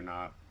tell me they're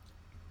not.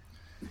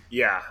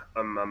 Yeah,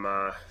 I'm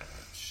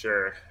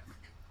sure.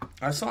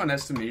 I saw an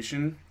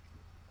estimation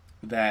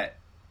that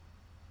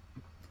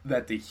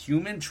the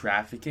human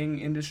trafficking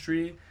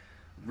industry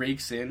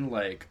rakes in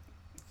like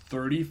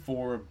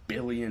 $34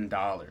 billion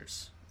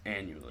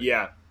annually.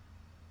 Yeah.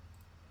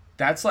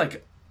 That's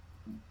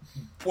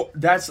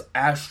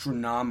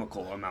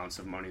astronomical amounts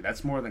of money.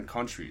 That's more than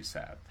countries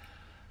have.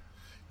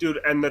 Dude,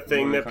 and the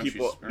thing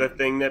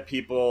that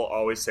people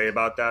always say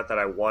about that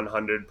I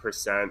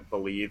 100%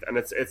 believe, and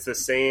it's the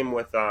same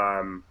with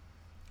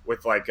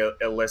like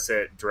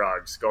illicit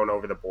drugs going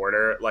over the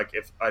border. Like,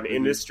 if an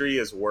industry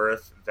is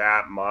worth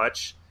that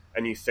much,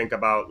 and you think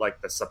about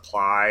like the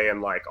supply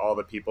and like all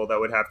the people that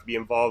would have to be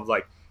involved,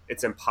 like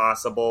it's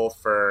impossible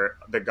for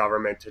the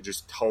government to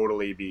just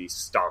totally be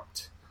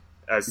stumped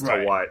as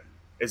to what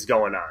is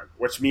going on,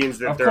 which means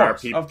that there are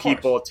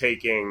people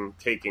taking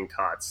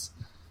cuts,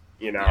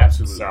 you know. Yeah,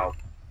 absolutely. So,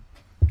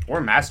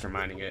 or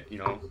masterminding it, you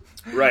know.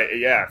 Right?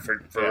 Yeah,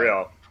 for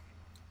real.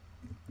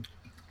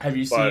 Have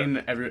you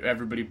seen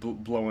everybody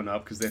blowing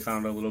up because they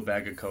found a little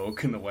bag of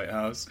coke in the White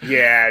House?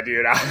 Yeah,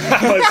 dude. I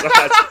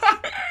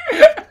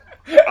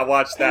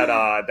watched that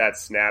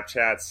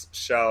Snapchat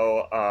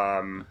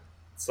show.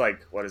 It's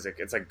like, what is it?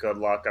 It's like Good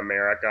Luck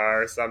America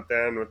or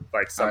something, with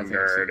like some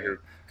nerd who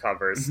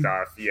covers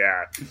stuff.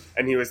 Yeah,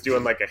 and he was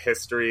doing like a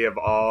history of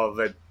all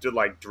the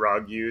like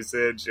drug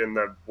usage in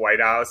the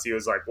White House. He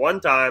was like, one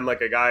time,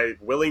 like a guy,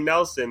 Willie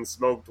Nelson,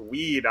 smoked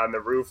weed on the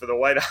roof of the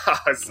White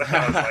House. And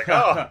I was like,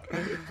 oh,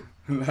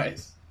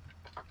 nice.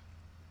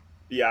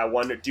 Yeah, I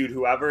wonder, dude,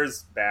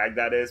 whoever's bag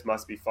that is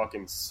must be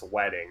fucking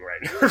sweating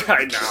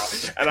right now.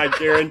 And I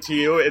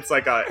guarantee you it's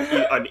like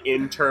an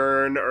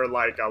intern or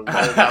like a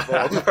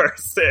low-level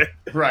person.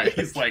 Right,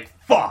 he's like,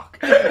 fuck.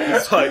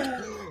 It's like,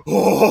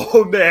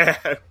 oh, man.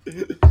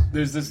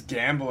 There's this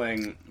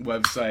gambling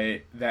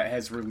website that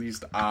has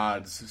released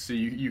odds, so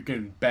you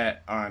can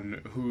bet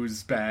on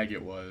whose bag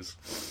it was.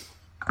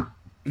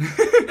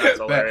 That's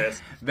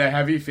hilarious. The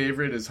heavy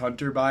favorite is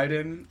Hunter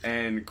Biden,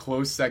 and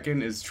close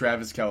second is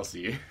Travis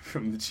Kelce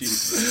from the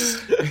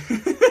Chiefs.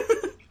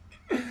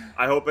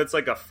 I hope it's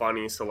like a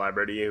funny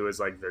celebrity who is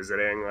like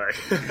visiting, like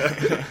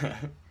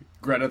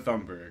Greta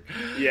Thunberg.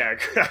 Yeah,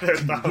 Greta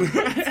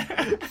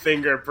Thunberg's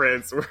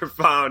fingerprints were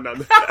found on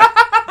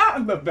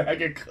the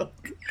bag of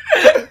coke.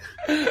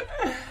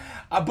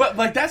 But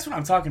like, that's what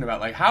I'm talking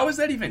about. Like, how is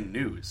that even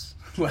news?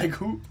 Like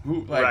who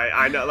like right,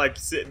 I know. Like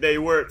they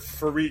weren't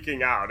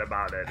freaking out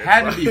about it.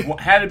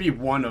 It's had to be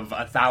one of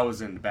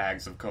 1,000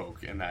 bags of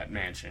coke in that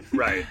mansion.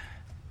 right.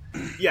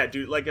 Yeah,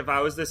 dude. Like if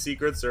I was the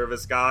Secret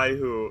Service guy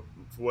who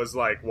was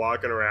like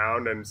walking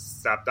around and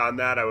stepped on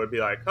that, I would be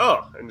like,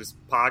 oh, and just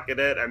pocket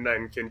it and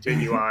then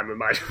continue on with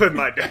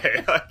my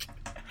day. Like,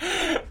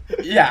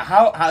 yeah,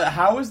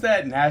 how is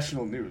that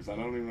national news? I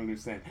don't even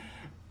understand.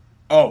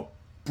 Oh,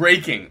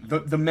 breaking.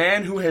 The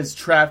man who has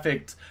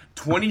trafficked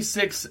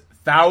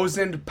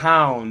 26,000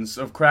 pounds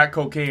of crack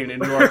cocaine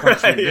into our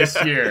country this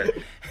year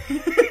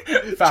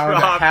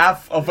found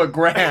half of a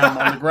gram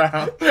on the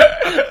ground.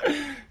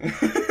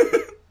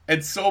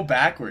 It's so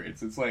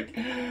backwards. It's like...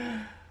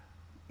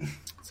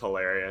 It's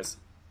hilarious.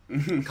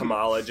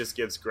 Kamala just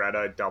gives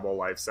Greta a double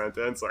life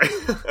sentence. Like,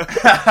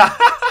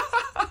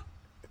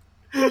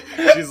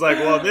 she's like,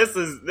 well, this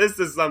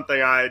is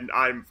something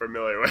I'm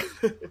familiar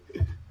with.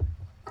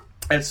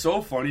 It's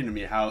so funny to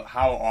me how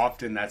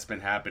often that's been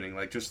happening.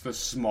 Like, just the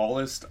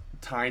smallest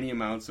tiny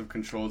amounts of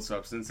controlled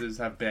substances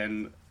have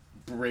been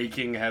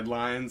breaking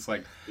headlines.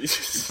 Like,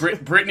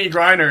 Brittany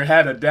Griner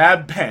had a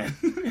dab pen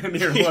in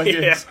her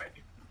luggage.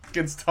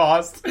 Gets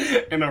tossed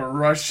in a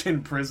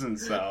Russian prison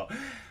cell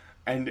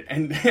and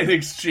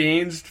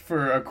exchanged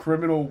for a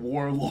criminal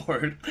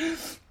warlord.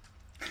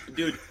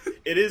 Dude,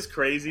 it is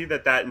crazy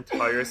that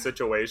entire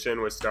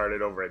situation was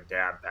started over a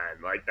dab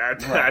pen. Like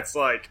that's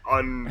like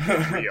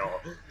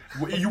unreal.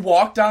 You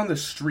walk down the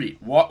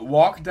street,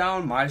 walk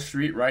down my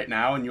street right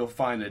now, and you'll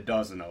find a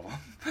dozen of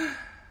them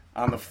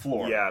on the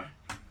floor. Yeah.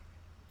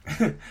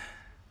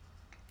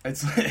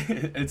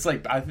 It's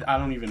like I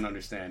don't even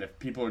understand if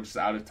people are just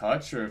out of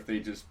touch or if they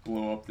just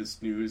blow up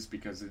this news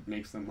because it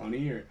makes them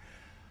money or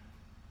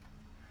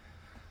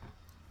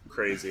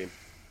crazy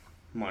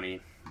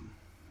money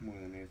more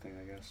than anything,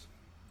 I guess.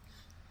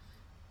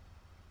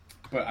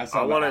 But I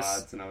saw the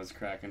odds and I was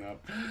cracking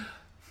up.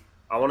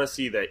 I want to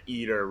see the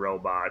Eater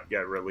robot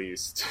get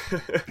released.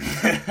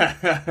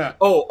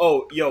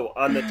 Oh, yo!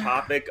 On the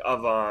topic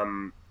of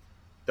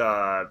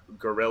the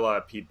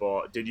gorilla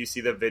people, did you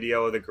see the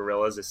video of the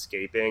gorillas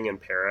escaping in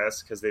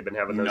Paris because they've been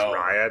having those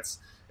riots?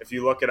 If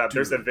you look it up,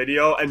 there's a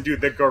video, and dude,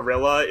 the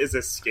gorilla is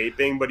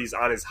escaping, but he's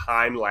on his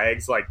hind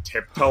legs, like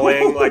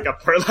tiptoeing, like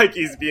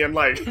he's being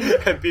like,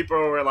 and people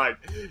were like,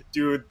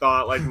 dude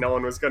thought like no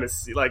one was gonna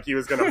see, like he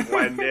was gonna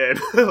blend in,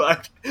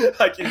 like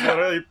he's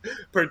literally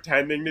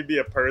pretending to be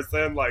a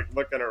person, like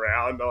looking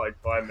around to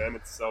like blend in.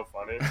 It's so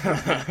funny.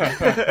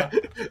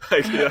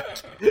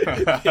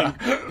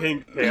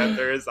 Pink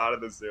Panthers out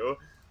of the zoo.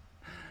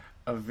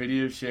 A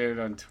video shared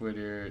on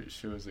Twitter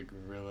shows a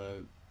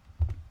gorilla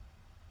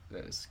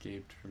that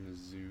escaped from a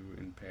zoo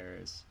in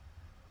Paris.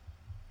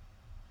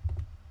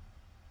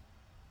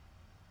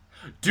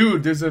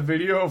 Dude, there's a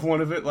video of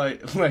one of it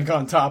like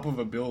on top of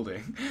a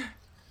building.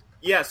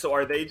 Yeah, so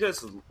are they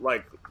just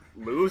like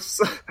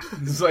loose?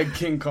 It's like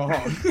King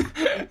Kong.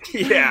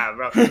 Yeah,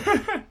 bro.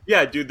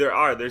 Yeah, dude,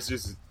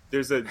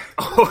 there's a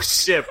oh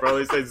shit, bro,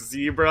 there's a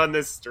zebra on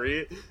the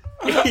street.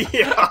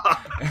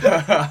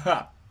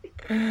 Yeah.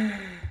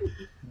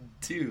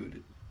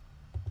 Dude.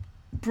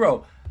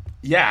 Bro,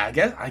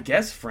 yeah, I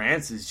guess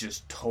France is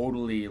just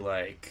totally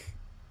like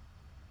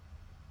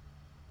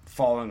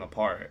falling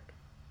apart.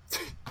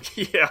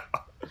 Yeah.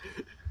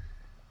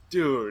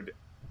 Dude,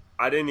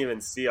 I didn't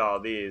even see all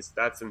these.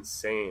 That's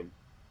insane.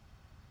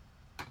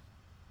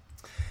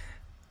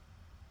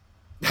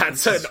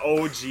 That's an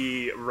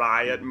OG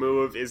riot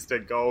move, is to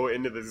go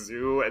into the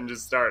zoo and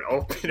just start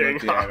opening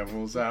the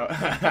animals out.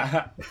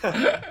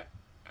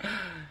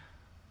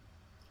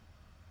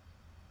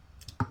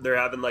 They're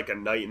having like a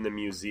night in the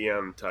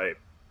museum type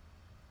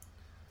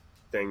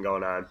thing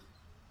going on.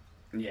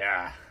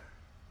 Yeah.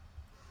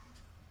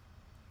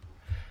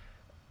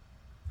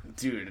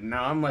 Dude,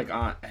 now I'm like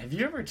on... Have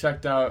you ever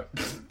checked out...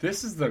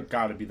 This is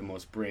gotta be the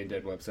most brain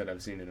dead website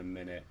I've seen in a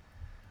minute.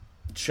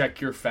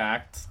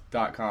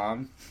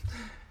 Checkyourfact.com.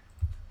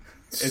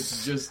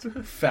 It's just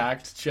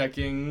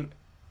fact-checking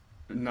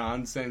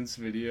nonsense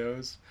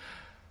videos.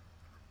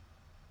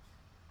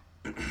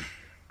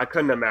 I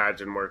couldn't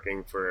imagine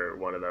working for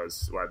one of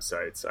those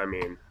websites. I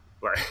mean,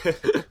 like...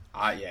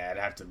 Yeah, I'd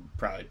have to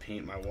probably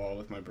paint my wall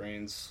with my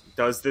brains.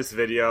 Does this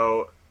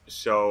video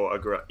show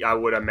I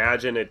would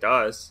imagine it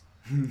does.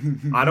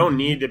 I don't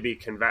need to be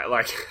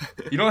like...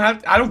 You don't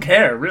have to... I don't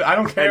care. I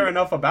don't care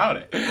enough about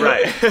it.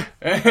 Right.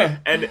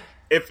 And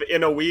if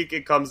in a week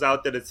it comes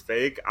out that it's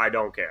fake, I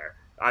don't care.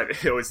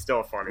 It was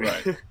still funny.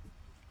 Right.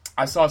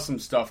 I saw some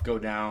stuff go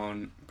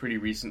down pretty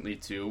recently,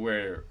 too,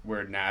 where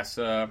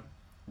NASA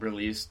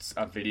released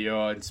a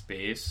video in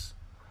space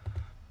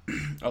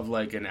of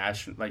like an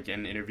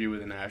interview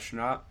with an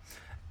astronaut,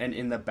 and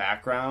in the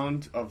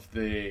background of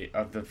the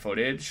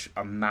footage,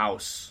 a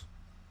mouse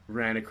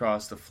ran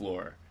across the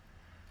floor.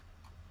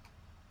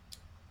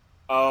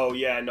 Oh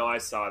yeah, no, I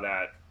saw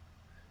that.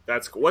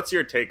 What's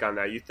your take on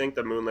that? You think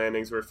the moon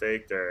landings were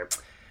faked, or?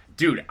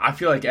 Dude, I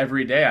feel like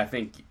every day I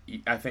think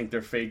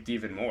they're faked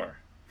even more.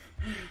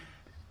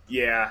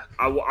 Yeah,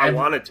 I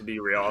want it to be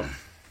real.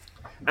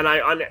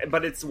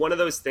 but it's one of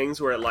those things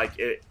where like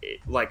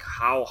like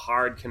how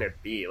hard can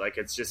it be? Like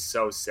it's just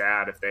so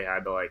sad if they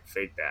had to like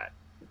fake that.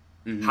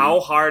 Mm-hmm. How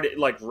hard?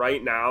 Like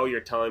right now,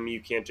 you're telling me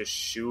you can't just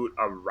shoot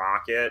a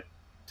rocket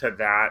to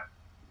that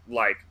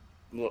like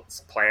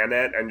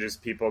planet and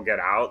just people get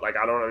out? Like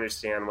I don't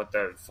understand what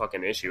the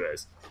fucking issue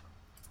is.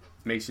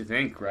 Makes you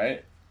think,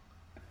 right?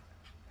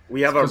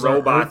 We have a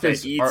robot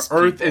that eats our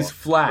Earth people. is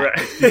flat.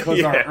 Right. Because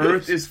Yeah. our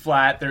Earth is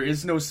flat, there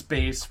is no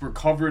space. We're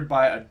covered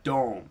by a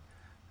dome,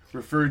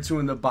 referred to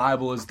in the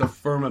Bible as the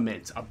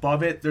firmament.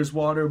 Above it, there's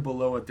water.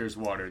 Below it, there's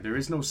water. There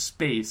is no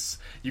space.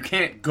 You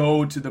can't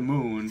go to the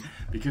moon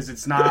because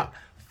it's not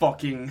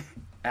fucking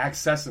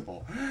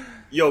accessible.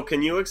 Yo,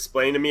 can you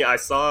explain to me? I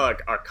saw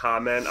a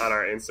comment on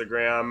our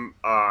Instagram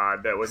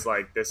that was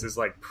like, "This is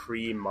like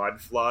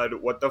pre-mud flood."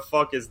 What the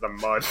fuck is the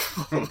mud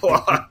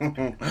flood?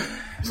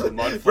 The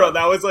mud flood. Bro,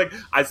 that was like,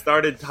 I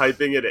started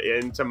typing it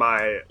into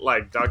my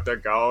like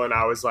DuckDuckGo, and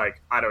I was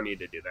like, I don't need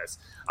to do this.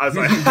 I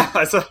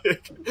was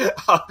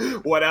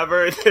like,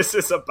 whatever this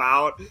is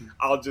about,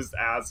 I'll just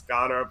ask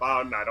Connor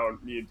about, and I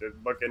don't need to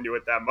look into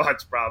it that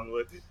much,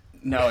 probably.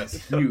 No,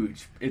 it's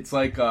huge. It's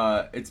like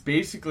it's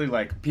basically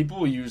like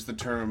people use the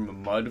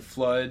term mud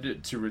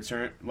flood to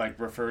refer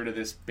to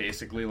this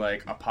basically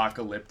like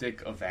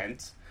apocalyptic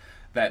event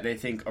that they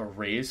think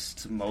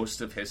erased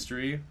most of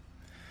history.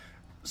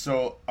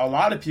 So a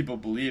lot of people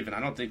believe, and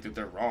I don't think that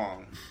they're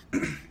wrong,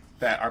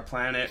 that our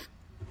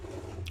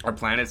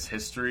planet's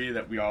history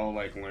that we all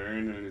like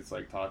learn and it's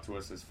like taught to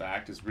us as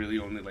fact is really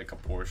only like a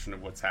portion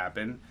of what's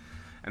happened.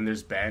 And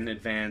there's been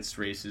advanced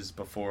races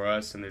before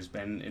us, and there's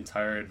been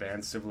entire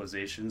advanced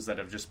civilizations that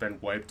have just been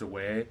wiped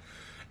away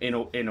in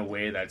a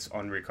way that's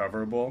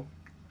unrecoverable.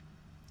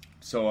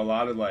 So a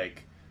lot of,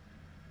 like,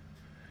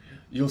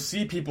 you'll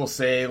see people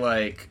say,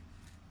 like,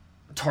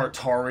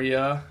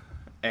 Tartaria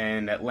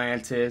and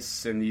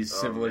Atlantis and these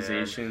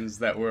civilizations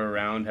that were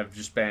around have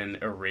just been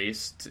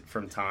erased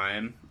from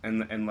time.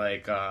 And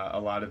like, a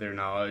lot of their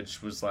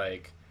knowledge was,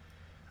 like,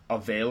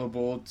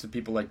 available to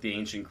people like the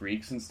ancient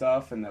Greeks and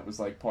stuff, and that was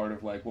like part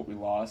of like what we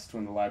lost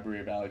when the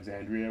Library of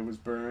Alexandria was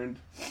burned.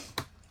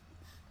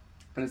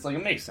 And it's like,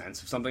 it makes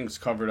sense if something's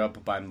covered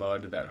up by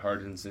mud that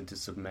hardens into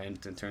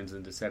cement and turns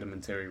into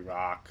sedimentary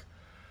rock.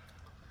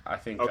 I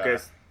think okay,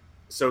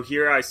 so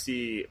here I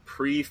see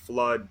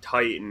pre-flood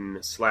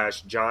Titan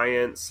 /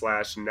 giant /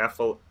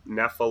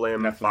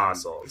 Nephilim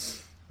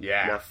fossils.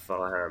 Yeah,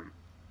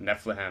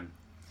 Nephilim.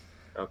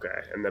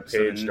 Okay, and the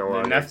page no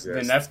longer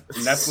exists.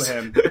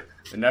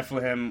 The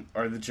Nephilim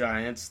are the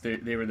giants.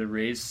 They were the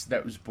race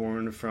that was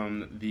born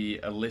from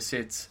the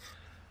illicit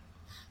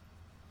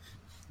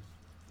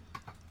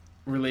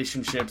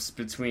relationships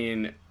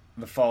between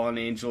the fallen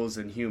angels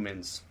and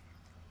humans.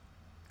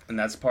 And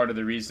that's part of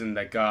the reason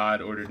that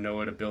God ordered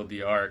Noah to build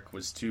the ark,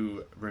 was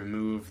to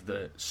remove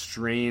the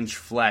strange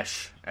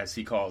flesh, as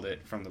he called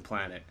it, from the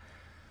planet.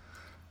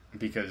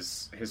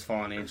 Because his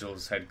fallen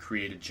angels had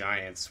created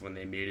giants when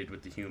they mated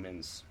with the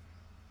humans.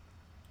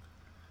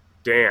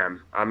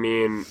 Damn. I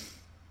mean,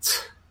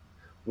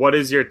 what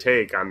is your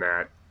take on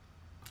that?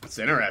 It's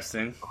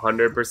interesting.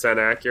 100%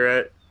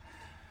 accurate?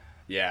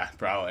 Yeah,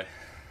 probably.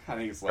 I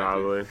think it's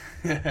likely.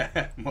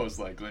 Probably. Most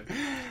likely.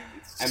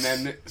 And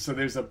then, so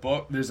there's a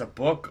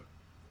book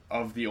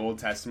of the Old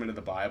Testament of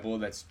the Bible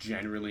that's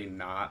generally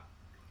not,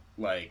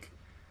 like,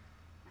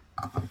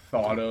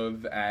 thought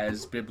of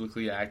as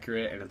biblically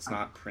accurate, and it's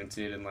not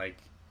printed in, like,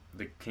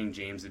 the King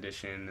James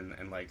edition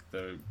and like,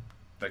 the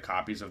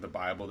copies of the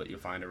Bible that you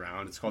find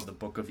around. It's called the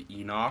Book of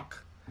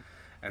Enoch,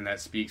 and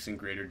that speaks in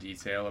greater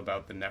detail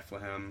about the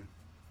Nephilim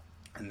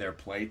and their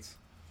plight.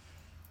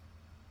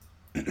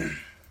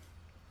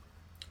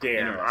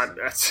 Damn,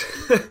 that's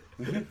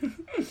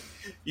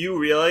you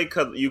really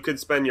could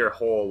spend your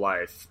whole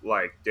life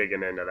like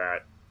digging into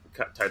that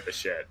type of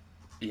shit.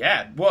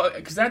 Yeah, well,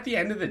 because at the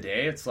end of the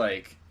day, it's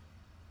like,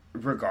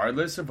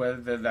 regardless of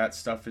whether that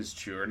stuff is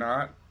true or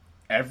not,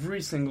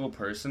 every single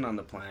person on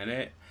the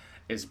planet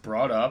is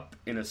brought up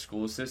in a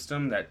school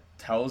system that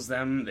tells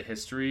them the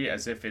history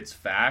as if it's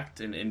fact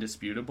and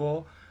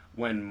indisputable,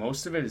 when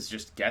most of it is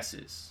just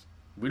guesses.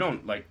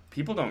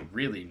 People don't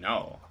really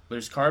know.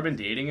 There's carbon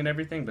dating and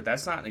everything, but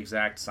that's not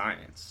exact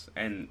science.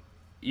 And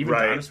even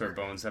dinosaur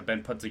bones have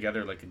been put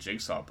together like a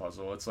jigsaw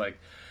puzzle. It's like,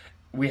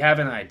 we have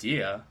an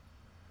idea,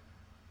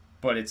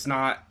 but it's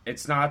not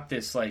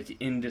this like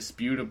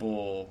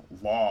indisputable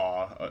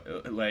law.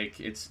 Like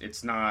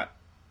it's not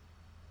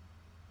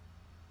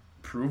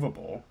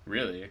provable,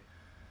 really,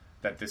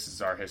 that this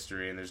is our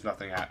history and there's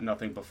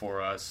nothing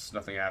before us,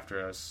 nothing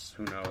after us.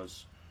 Who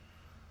knows?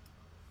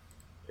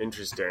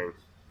 Interesting.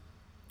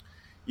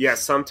 Yeah,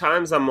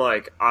 sometimes I'm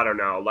like, I don't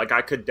know. Like,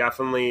 I could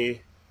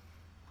definitely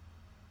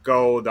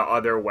go the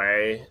other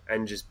way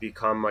and just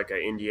become like an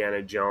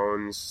Indiana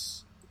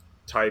Jones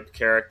type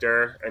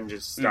character and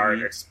just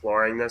start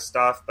exploring this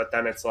stuff. But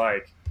then it's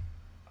like,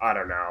 I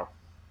don't know.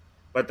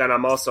 But then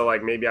I'm also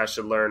like, maybe I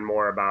should learn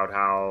more about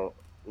how,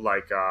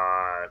 like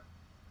how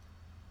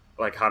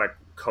to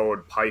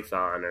code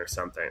Python or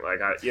something. Like,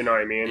 you know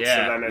what I mean?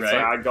 Yeah, so then it's right.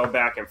 like, I go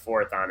back and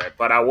forth on it.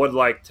 But I would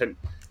like to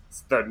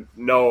the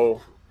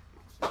know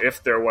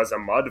if there was a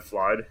mud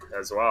flood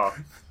as well.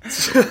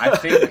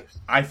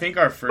 I think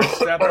our first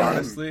step,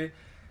 honestly,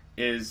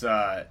 is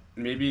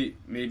maybe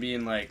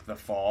in like the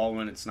fall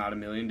when it's not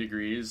 1,000,000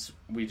 degrees,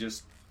 we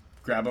just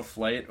grab a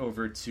flight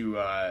over to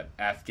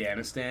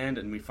Afghanistan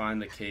and we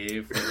find the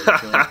cave where they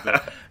killed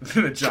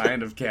the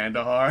giant of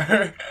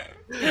Kandahar.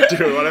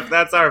 Dude, what if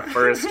that's our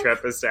first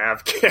trip is to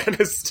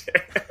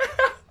Afghanistan?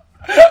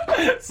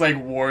 It's like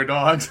war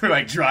dogs. We're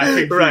like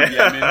driving through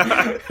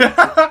Yemen.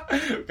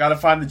 Gotta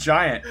find the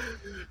giant.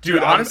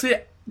 Dude, honestly,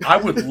 I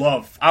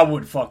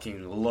would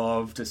fucking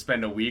love to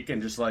spend a week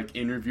and just like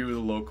interview the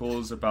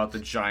locals about the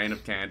giant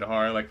of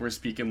Kandahar. Like we're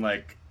speaking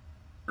like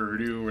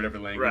Urdu or whatever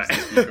language they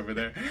speak over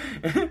there.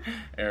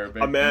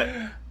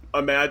 Arabic.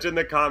 Imagine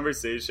the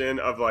conversation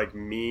of like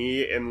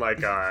me in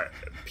like a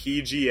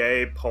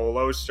PGA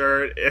polo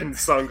shirt and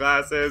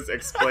sunglasses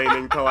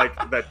explaining to like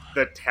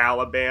the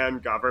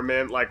Taliban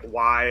government like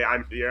why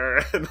I'm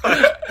here and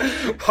like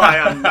why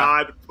I'm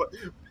not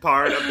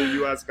part of the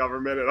U.S.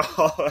 government at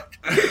all.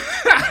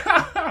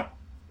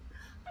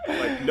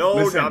 Like no,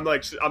 listen,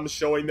 I'm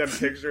showing them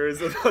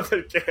pictures of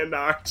the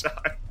Kandahar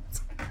giant.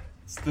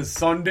 It's the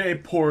Sunday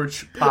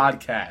Porch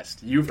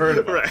Podcast. You've heard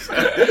of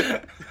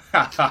it.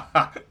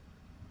 Right.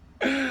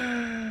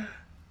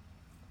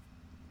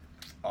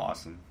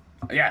 Awesome.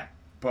 Yeah,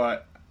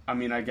 but I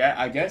mean, I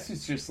guess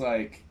it's just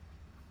like,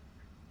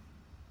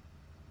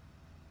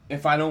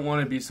 if I don't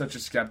want to be such a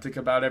skeptic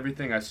about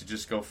everything, I should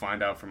just go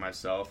find out for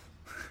myself.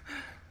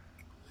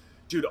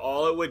 Dude,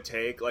 all it would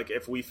take, like,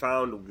 if we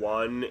found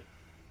one,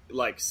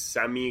 like,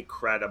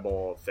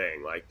 semi-credible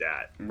thing like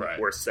that, right,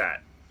 we're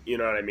set. You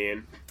know what I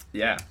mean?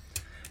 Yeah.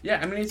 Yeah,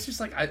 I mean, it's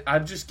just like, I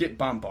just get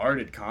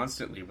bombarded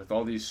constantly with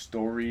all these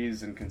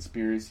stories and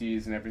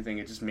conspiracies and everything.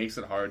 It just makes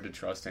it hard to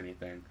trust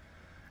anything.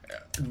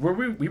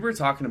 We were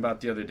talking about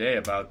the other day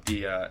about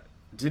the, I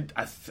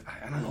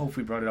don't know if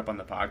we brought it up on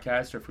the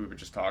podcast or if we were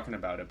just talking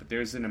about it, but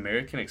there's an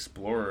American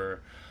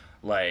explorer,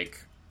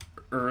 like,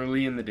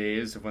 early in the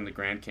days of when the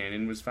Grand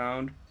Canyon was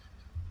found.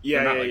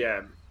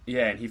 Yeah.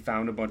 Yeah, and he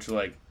found a bunch of,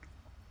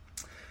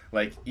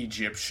 like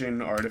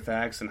Egyptian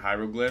artifacts and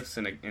hieroglyphs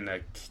in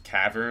a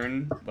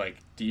cavern, like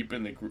deep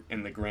in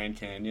the Grand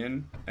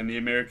Canyon. And the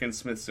American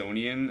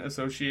Smithsonian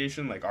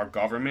Association, like our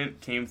government,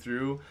 came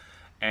through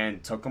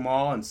and took them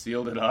all and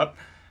sealed it up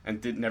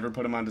and never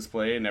put them on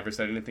display and never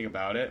said anything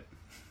about it.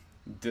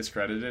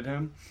 Discredited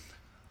him.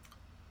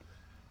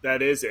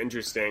 That is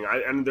interesting.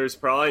 And there's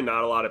probably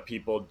not a lot of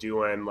people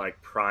doing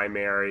like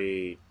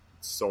primary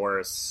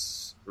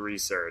source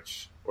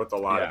research with a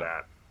lot of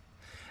that.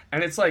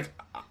 And it's like,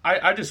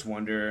 I just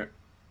wonder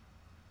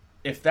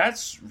if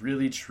that's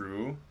really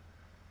true.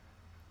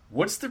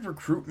 What's the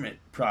recruitment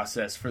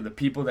process for the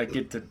people that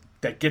get to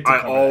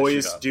I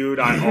always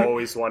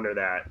wonder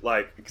that.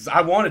 Like, because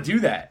I want to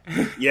do that.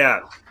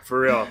 Yeah,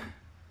 for real.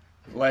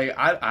 Like,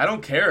 I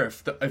don't care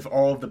if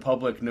all of the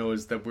public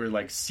knows that we're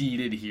like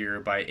seeded here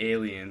by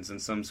aliens in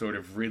some sort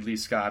of Ridley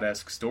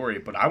Scott-esque story,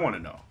 but I want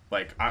to know.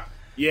 Like, what's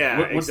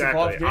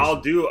exactly. I'll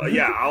do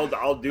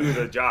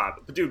the job,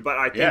 dude. But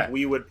I think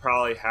we would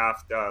probably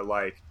have to,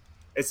 like,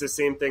 it's the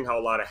same thing how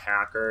a lot of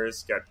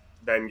hackers get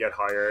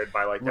hired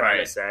by like the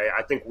NSA.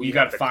 I think we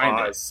have to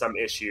cause some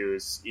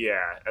issues,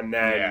 and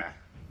then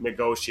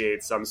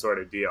negotiate some sort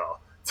of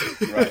deal.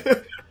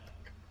 Right.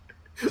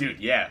 Dude,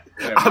 yeah.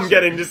 I'm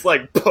getting just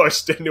like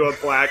pushed into a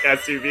black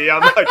SUV.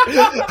 I'm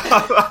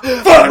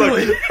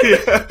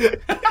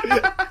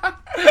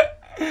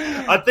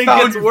I think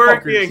it's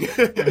working.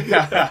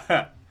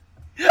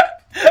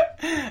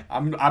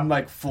 I'm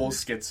like full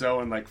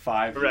schizo in like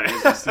 5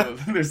 years. So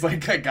there's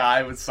like a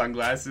guy with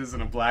sunglasses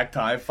and a black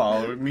tie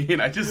following me,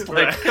 and I just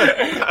like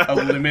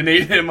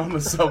eliminate him on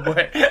the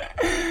subway.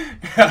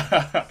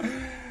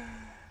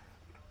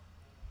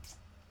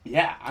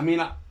 Yeah, I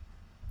mean,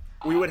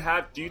 we would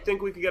have. Do you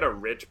think we could get a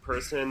rich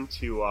person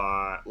to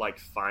like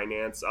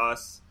finance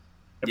us?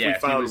 If we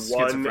found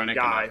one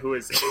guy who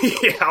is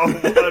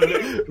one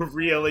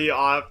really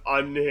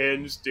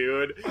unhinged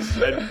dude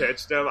and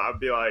pitched him, I'd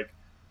be like,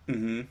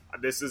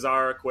 this is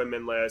our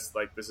equipment list.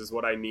 Like, this is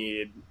what I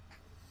need.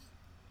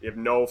 You have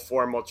no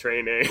formal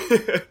training.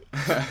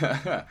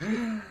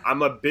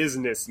 I'm a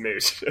business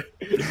major.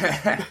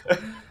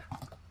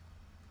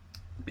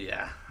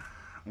 Yeah,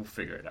 we'll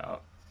figure it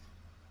out.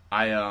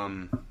 I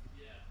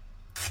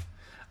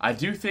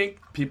do think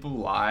people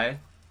lie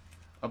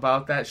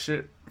about that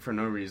shit for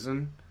no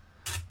reason,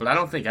 but I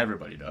don't think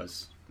everybody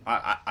does.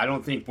 I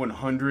don't think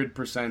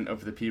 100%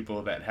 of the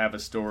people that have a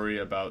story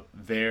about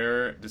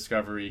their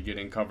discovery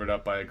getting covered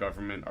up by a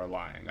government are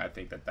lying. I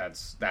think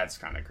that's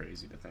kind of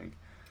crazy to think.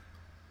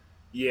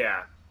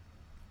 Yeah,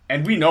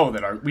 and we know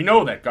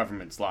that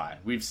governments lie.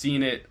 We've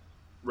seen it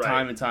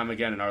time and time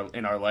again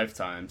in our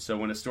lifetime. So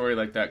when a story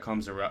like that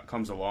comes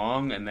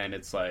along, and then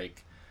it's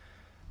like,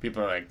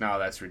 people are like, no,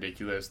 that's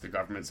ridiculous. The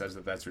government says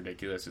that that's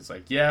ridiculous. It's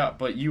like, yeah,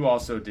 but you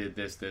also did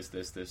this. So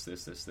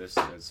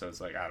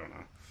it's like, I don't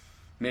know.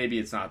 Maybe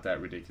it's not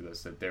that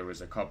ridiculous that there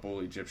was a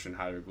couple Egyptian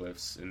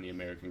hieroglyphs in the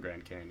American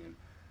Grand Canyon.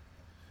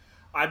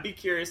 I'd be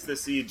curious to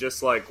see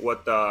just like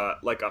what the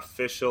like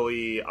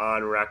officially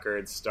on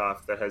record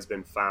stuff that has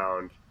been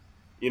found.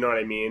 You know what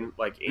I mean?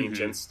 Like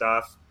ancient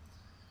stuff.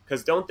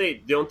 Because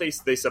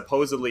they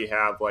supposedly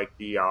have like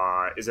the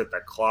is it the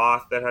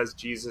cloth that has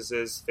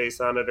Jesus's face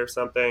on it or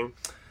something?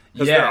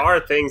 Because there are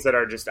things that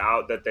are just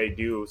out that they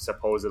do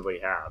supposedly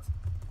have.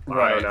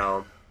 Right. I don't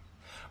know.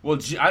 Well,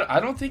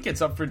 I don't think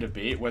it's up for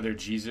debate whether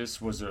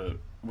Jesus was a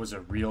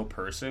real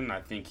person.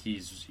 I think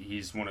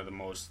he's one of the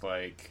most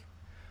like.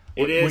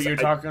 What you're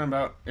talking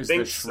about is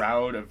the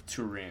Shroud of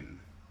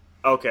Turin.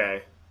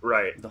 Okay,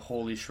 right. The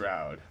Holy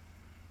Shroud.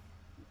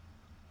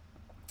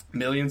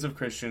 Millions of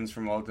Christians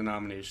from all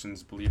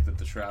denominations believe that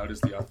the shroud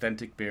is the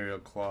authentic burial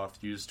cloth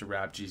used to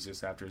wrap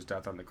Jesus after his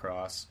death on the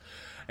cross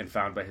and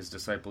found by his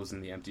disciples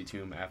in the empty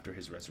tomb after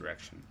his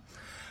resurrection.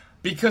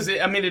 Because,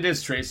 it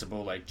is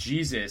traceable. Like,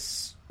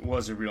 Jesus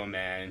was a real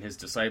man and his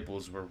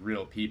disciples were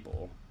real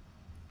people.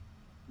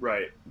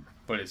 Right.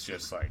 But it's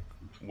just, like,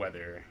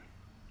 whether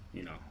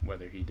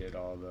he did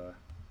all the...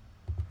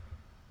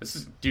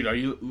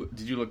 Dude,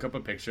 did you look up a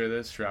picture of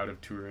this, Shroud of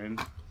Turin?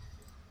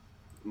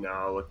 No,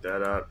 I'll look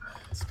that up.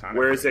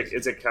 Where is it?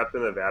 Is it kept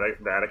in the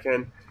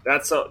Vatican?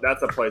 That's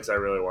a place I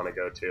really want to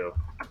go to.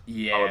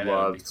 Yeah, I would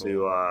love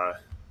to.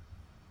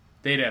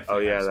 They definitely. Oh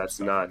yeah,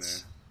 that's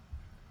nuts.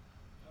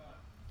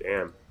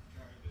 Damn.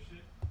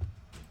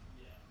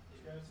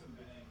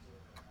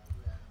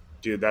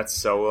 Dude, that's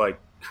so like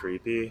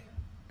creepy.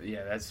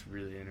 Yeah, that's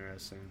really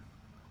interesting.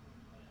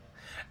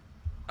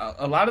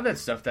 A lot of that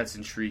stuff that's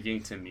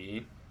intriguing to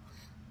me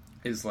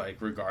is like,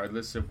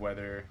 regardless of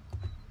whether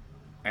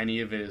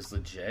any of it is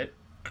legit,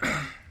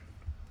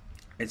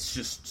 it's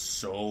just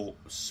so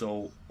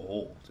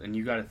old, and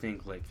you got to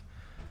think like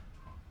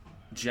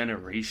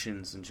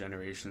generations and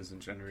generations and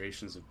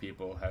generations of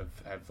people have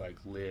like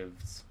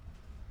lived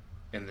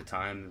in the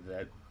time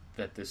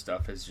that this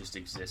stuff has just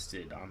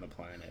existed on the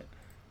planet.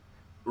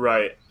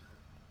 Right.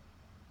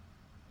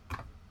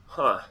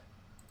 Huh.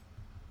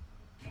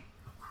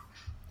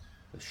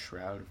 The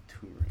Shroud of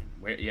Turin.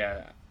 Where?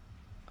 Yeah.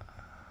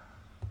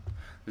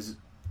 This is.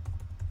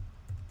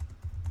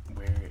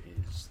 Where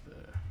is the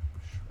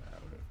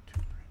Shroud of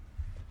Turin?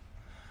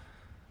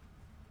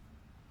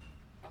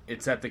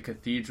 It's at the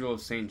Cathedral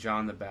of St.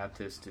 John the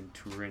Baptist in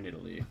Turin,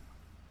 Italy.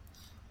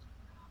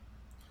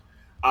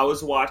 I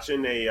was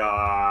watching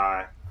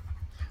a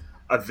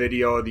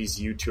video of these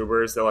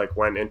YouTubers that like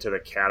went into the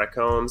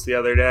catacombs the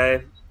other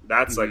day.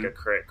 That's like a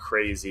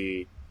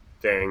crazy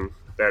thing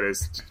that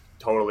is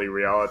totally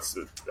real. It's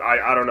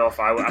I don't know if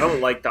I don't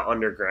like the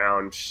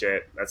underground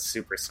shit. That's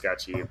super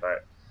sketchy,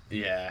 but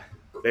yeah.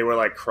 They were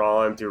like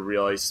crawling through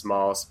really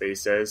small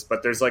spaces,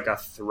 but there's like a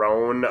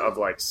throne of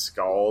like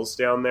skulls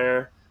down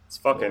there. It's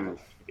fucking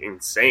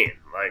insane.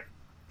 Like,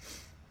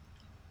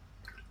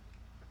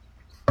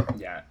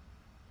 yeah.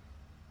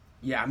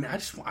 I mean,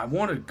 I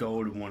want to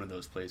go to one of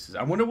those places.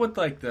 I wonder what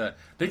like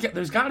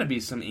there's got to be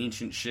some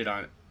ancient shit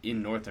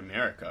in North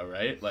America,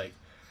 right? Like,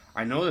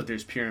 I know that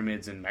there's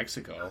pyramids in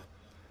Mexico.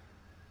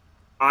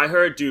 I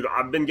heard, dude.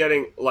 I've been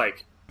getting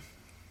like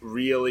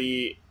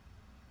really.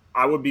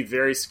 I would be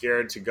very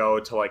scared to go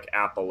to like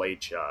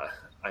Appalachia.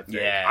 I think.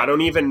 Yeah. I don't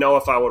even know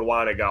if I would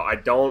want to go. I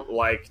don't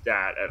like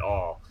that at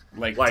all.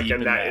 Like deep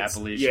in the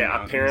Appalachian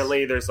Mountains.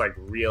 Apparently there's like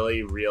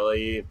really,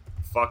 really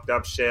fucked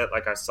up shit.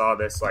 Like I saw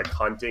this like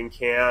hunting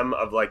cam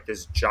of like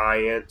this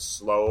giant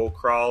slow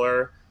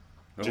crawler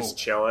just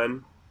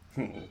chilling.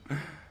 And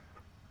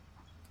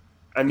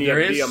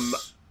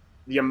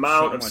the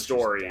amount of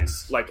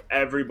stories, like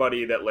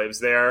everybody that lives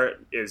there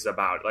is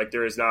about, like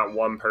there is not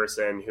one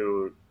person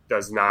who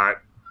does not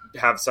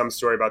have some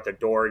story about the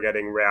door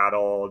getting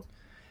rattled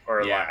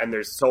or and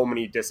there's so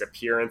many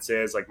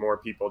disappearances, like more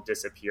people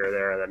disappear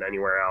there than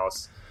anywhere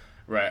else.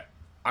 Right.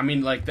 I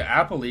mean, like the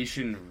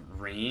Appalachian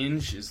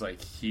range is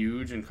like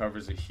huge and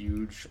covers a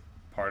huge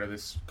part of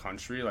this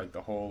country, like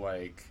the whole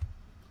like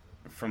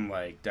from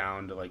like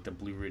down to like the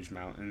Blue Ridge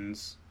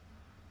Mountains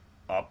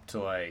up to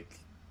like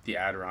the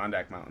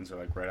Adirondack Mountains are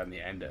like right on the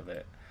end of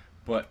it.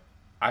 But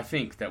I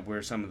think that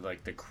where some of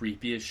like the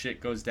creepiest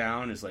shit goes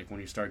down is like when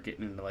you start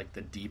getting into like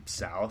the deep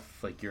south,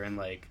 like you're in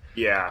like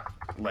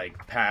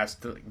like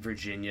past like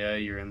Virginia,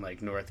 you're in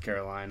like North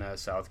Carolina,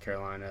 South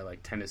Carolina,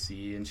 like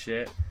Tennessee and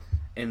shit,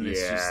 and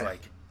it's just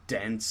like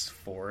dense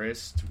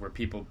forest where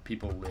people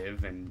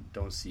live and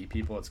don't see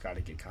people. It's got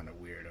to get kind of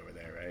weird over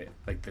there, right?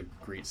 Like the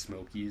Great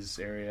Smokies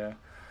area.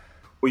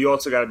 Well, you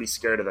also got to be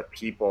scared of the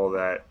people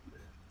that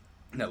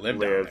live down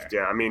there.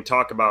 Yeah, I mean,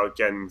 talk about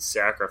getting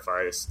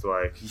sacrificed.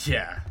 Like,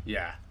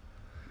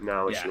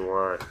 not what you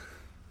want,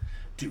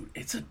 dude.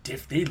 It's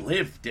they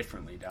live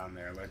differently down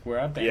there. Like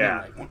where I've been, in,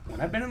 like when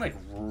I've been in like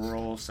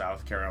rural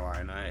South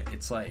Carolina,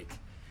 it's like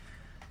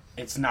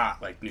it's not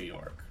like New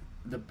York.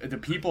 The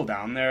people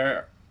down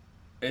there,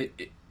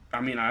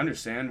 I mean, I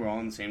understand we're all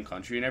in the same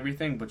country and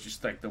everything, but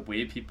just like the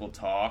way people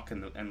talk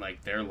and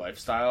like their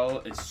lifestyle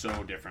is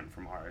so different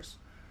from ours.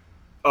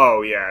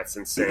 Oh yeah, it's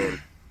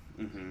insane.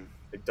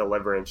 Like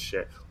deliverance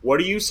shit. What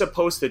are you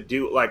supposed to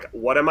do? Like,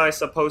 what am I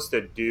supposed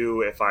to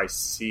do if I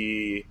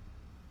see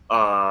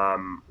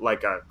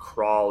like a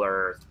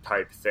crawler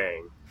type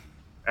thing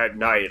at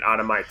night out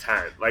of my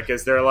tent? Like,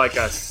 is there like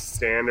a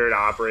standard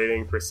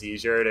operating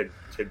procedure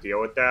to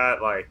deal with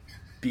that? Like,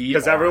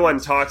 because everyone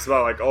talks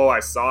about like, oh, I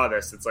saw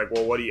this. It's like,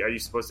 well, are you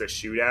supposed to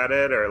shoot at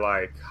it or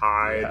like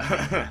hide?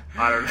 Yeah.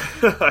 I don't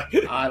know.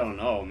 I don't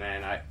know,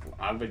 man.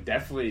 I would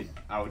definitely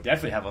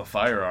have a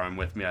firearm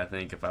with me. I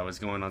think if I was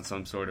going on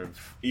some sort of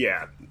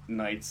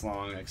nights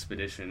long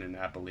expedition in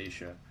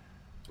Appalachia.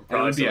 Probably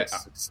it would be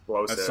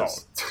explosives.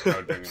 Assault. I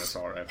would bring an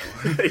assault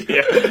rifle.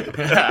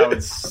 Yeah. I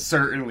would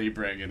certainly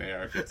bring an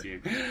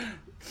AR-15.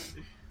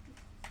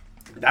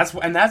 That's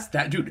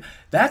dude.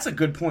 That's a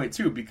good point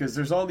too, because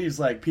there's all these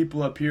like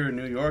people up here in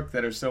New York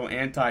that are so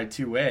anti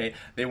 2A.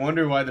 They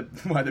wonder why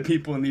the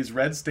people in these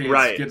red states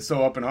get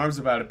so up in arms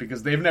about it,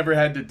 because they've never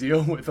had to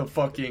deal with a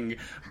fucking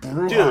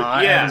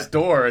brouhaha at his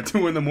door at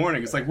 2 a.m.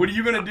 It's like, what are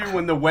you gonna do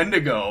when the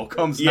Wendigo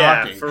comes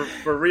knocking?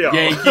 For real,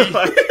 Yankee.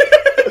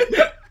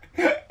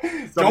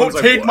 Don't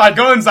take my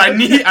guns. I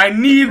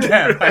need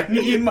them. I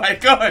need my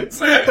guns.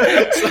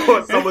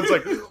 Someone's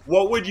like,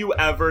 what would you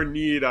ever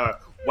need a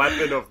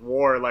weapon of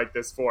war like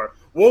this for?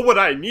 What would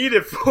I need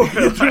it for?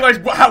 You're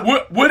like,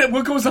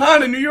 what goes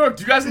on in New York?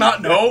 Do you guys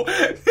not know?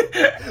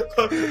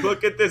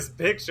 Look at this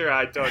picture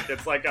I took.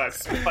 It's like a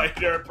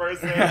spider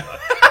person.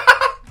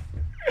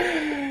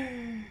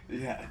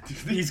 Yeah,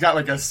 he's got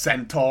like a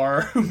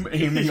centaur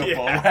aiming a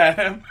bow at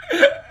him.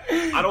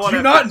 I don't want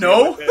to not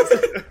know.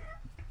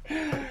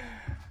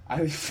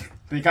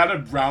 They gotta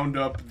round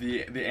up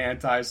the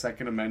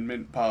anti-Second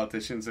Amendment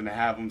politicians and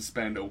have them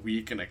spend a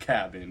week in a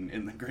cabin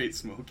in the Great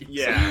Smoky.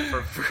 Yeah,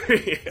 for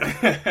free.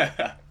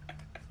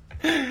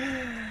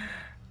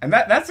 And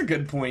that's a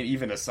good point,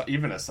 even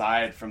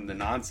aside from the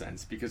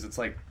nonsense, because it's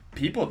like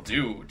people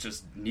do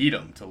just need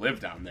them to live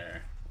down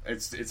there.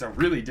 It's a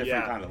really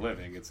different kind of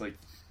living. It's like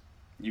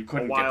you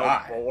couldn't get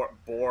by.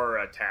 Boar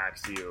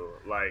attacks you,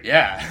 like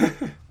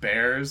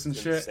bears and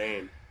shit.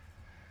 Insane.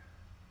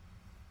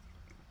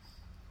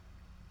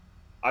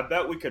 I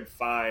bet we could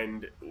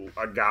find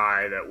a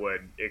guy that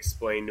would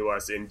explain to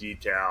us in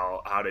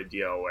detail how to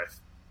deal with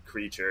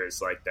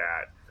creatures like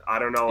that. I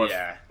don't know if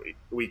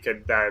we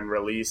could then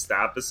release the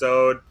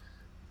episode,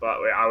 but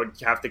I would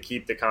have to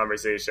keep the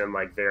conversation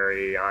like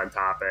very on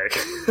topic.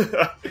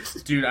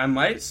 Dude, I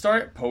might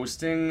start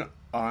posting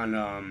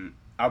on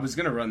I was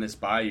gonna run this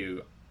by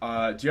you.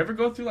 Do you ever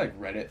go through like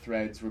Reddit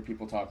threads where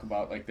people talk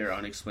about like their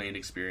unexplained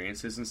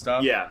experiences and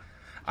stuff? Yeah.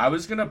 I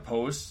was gonna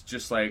post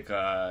just like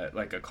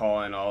a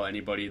call in all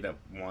anybody that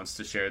wants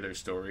to share their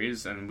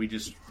stories, and we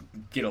just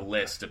get a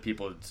list of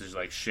people to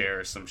like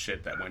share some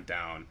shit that went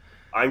down.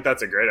 I think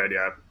that's a great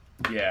idea.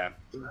 Yeah,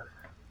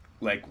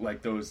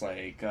 like those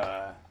like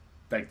the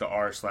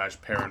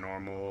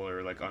r/paranormal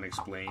or like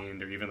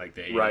unexplained or even like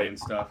the alien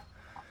stuff.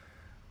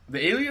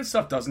 The alien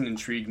stuff doesn't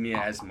intrigue me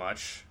as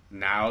much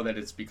now that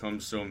it's become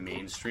so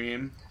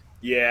mainstream.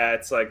 Yeah,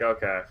 it's like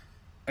okay.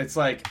 It's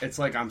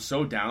like I'm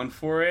so down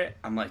for it.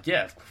 I'm like,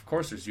 yeah, of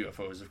course there's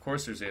UFOs, of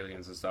course there's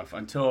aliens and stuff.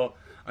 Until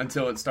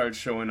it starts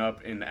showing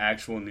up in the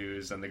actual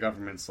news, and the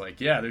government's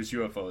like, yeah, there's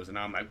UFOs, and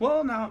I'm like,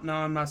 well, no,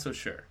 I'm not so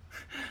sure.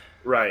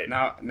 Right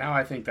now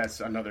I think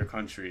that's another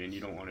country, and you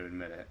don't want to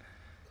admit it.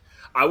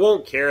 I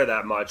won't care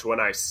that much when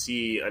I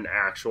see an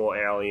actual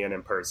alien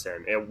in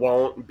person. It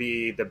won't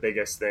be the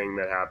biggest thing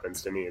that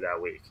happens to me that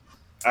week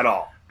at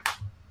all.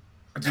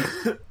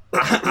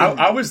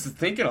 I was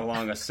thinking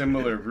along a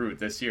similar route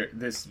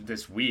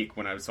this week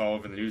when I was all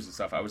over the news and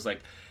stuff. I was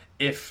like,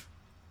 if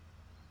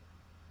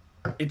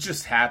it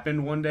just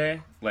happened one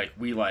day, like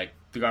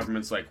the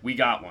government's like, we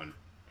got one.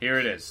 Here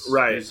it is.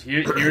 Right.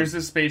 Here's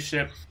the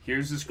spaceship.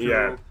 Here's his crew.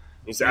 Yeah.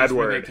 He's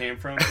Edward. Where they came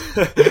from.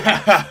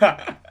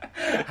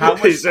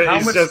 He's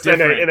just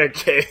in a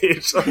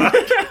cage,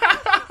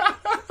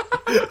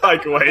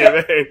 like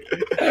waving.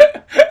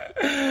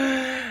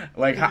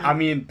 Like, I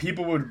mean,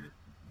 people would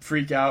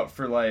freak out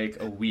for like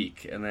a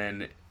week, and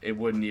then it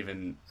wouldn't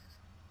even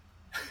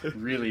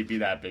really be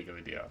that big of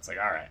a deal. It's like,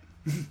 all right.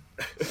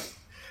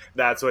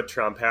 That's what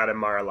Trump had in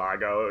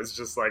Mar-a-Lago. It was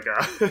just like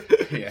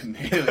an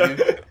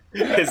alien.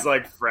 His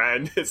like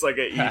friend. It's like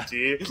an ET.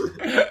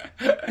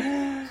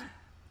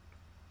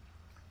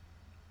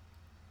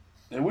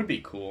 It would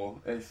be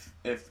cool if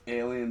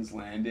aliens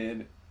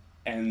landed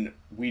and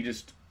we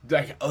just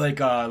like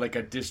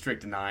a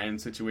District 9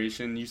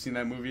 situation. You seen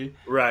that movie?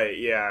 Right,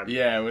 yeah.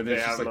 Yeah, where they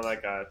just have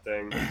like a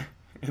thing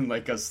in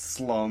like a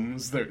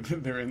slums.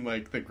 They're in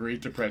like the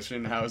Great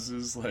Depression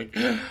houses, like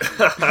yeah,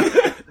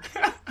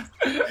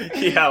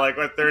 like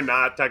if they're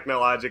not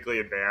technologically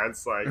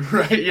advanced, like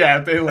right, yeah,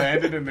 if they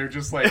landed and they're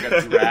just like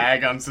a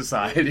drag on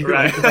society,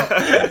 right?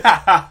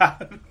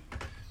 Like,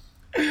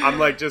 I'm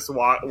like just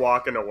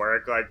walking to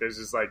work, like there's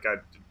just like a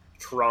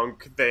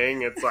trunk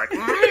thing. It's like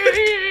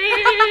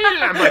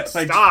I'm like,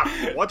 stop!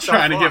 What's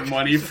trying to get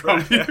money from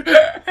you?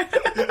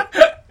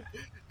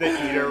 The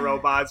eater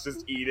robot's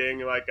just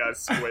eating like a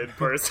squid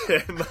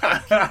person.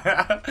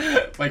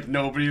 Like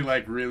nobody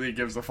like really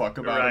gives a fuck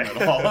about him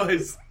at all.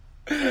 That's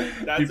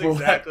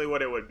exactly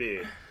what it would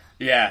be.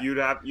 Yeah. you'd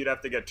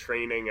have to get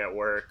training at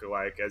work,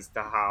 like as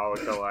to how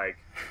to like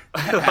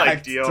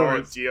like deal.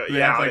 They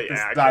have like this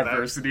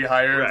diversity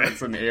hire Right.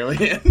 that's an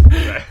alien.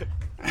 Right.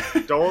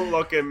 Don't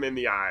look him in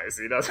the eyes.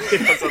 He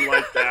doesn't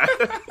like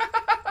that.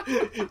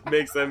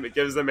 It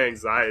gives them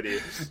anxiety.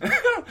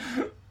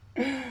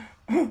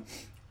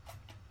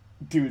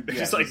 Dude, yeah,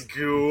 Just like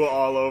goo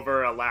all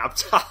over a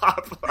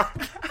laptop.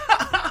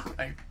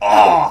 like,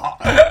 oh.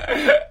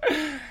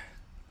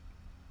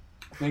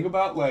 Think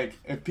about like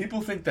if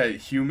people think that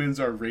humans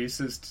are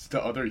racist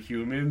to other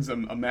humans,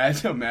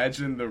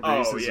 imagine the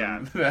racism yeah.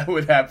 that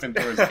would happen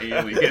towards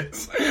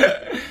aliens.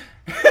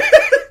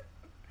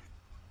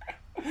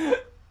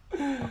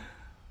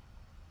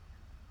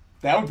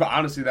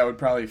 That would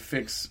probably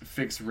fix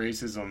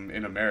racism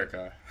in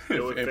America.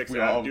 It would fix we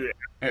that. all, Dude,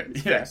 yeah.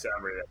 fix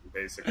everything,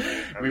 basically.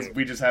 I mean,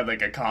 We just had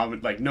like a common,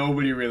 like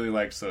nobody really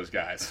likes those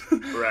guys.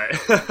 right.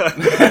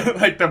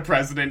 Like the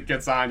president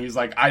gets on, he's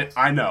like,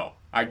 I know,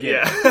 I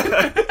get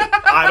it.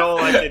 I don't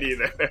like it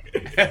either.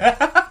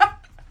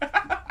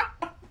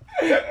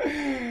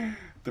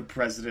 The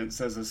president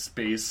says a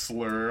space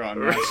slur on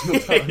national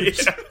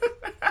television.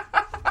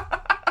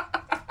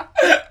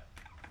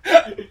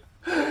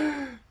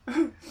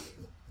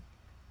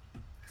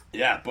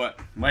 Yeah, but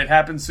might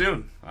happen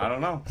soon. I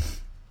don't know.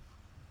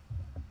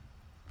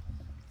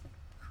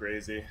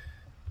 Crazy.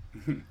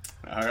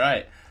 All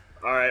right.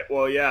 All right.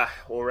 Well, yeah,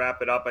 we'll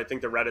wrap it up. I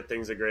think the Reddit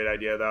thing's a great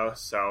idea, though.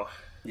 So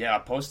Yeah, I'll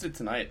post it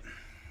tonight.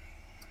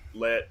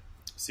 lit.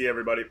 See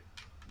everybody.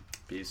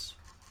 Peace.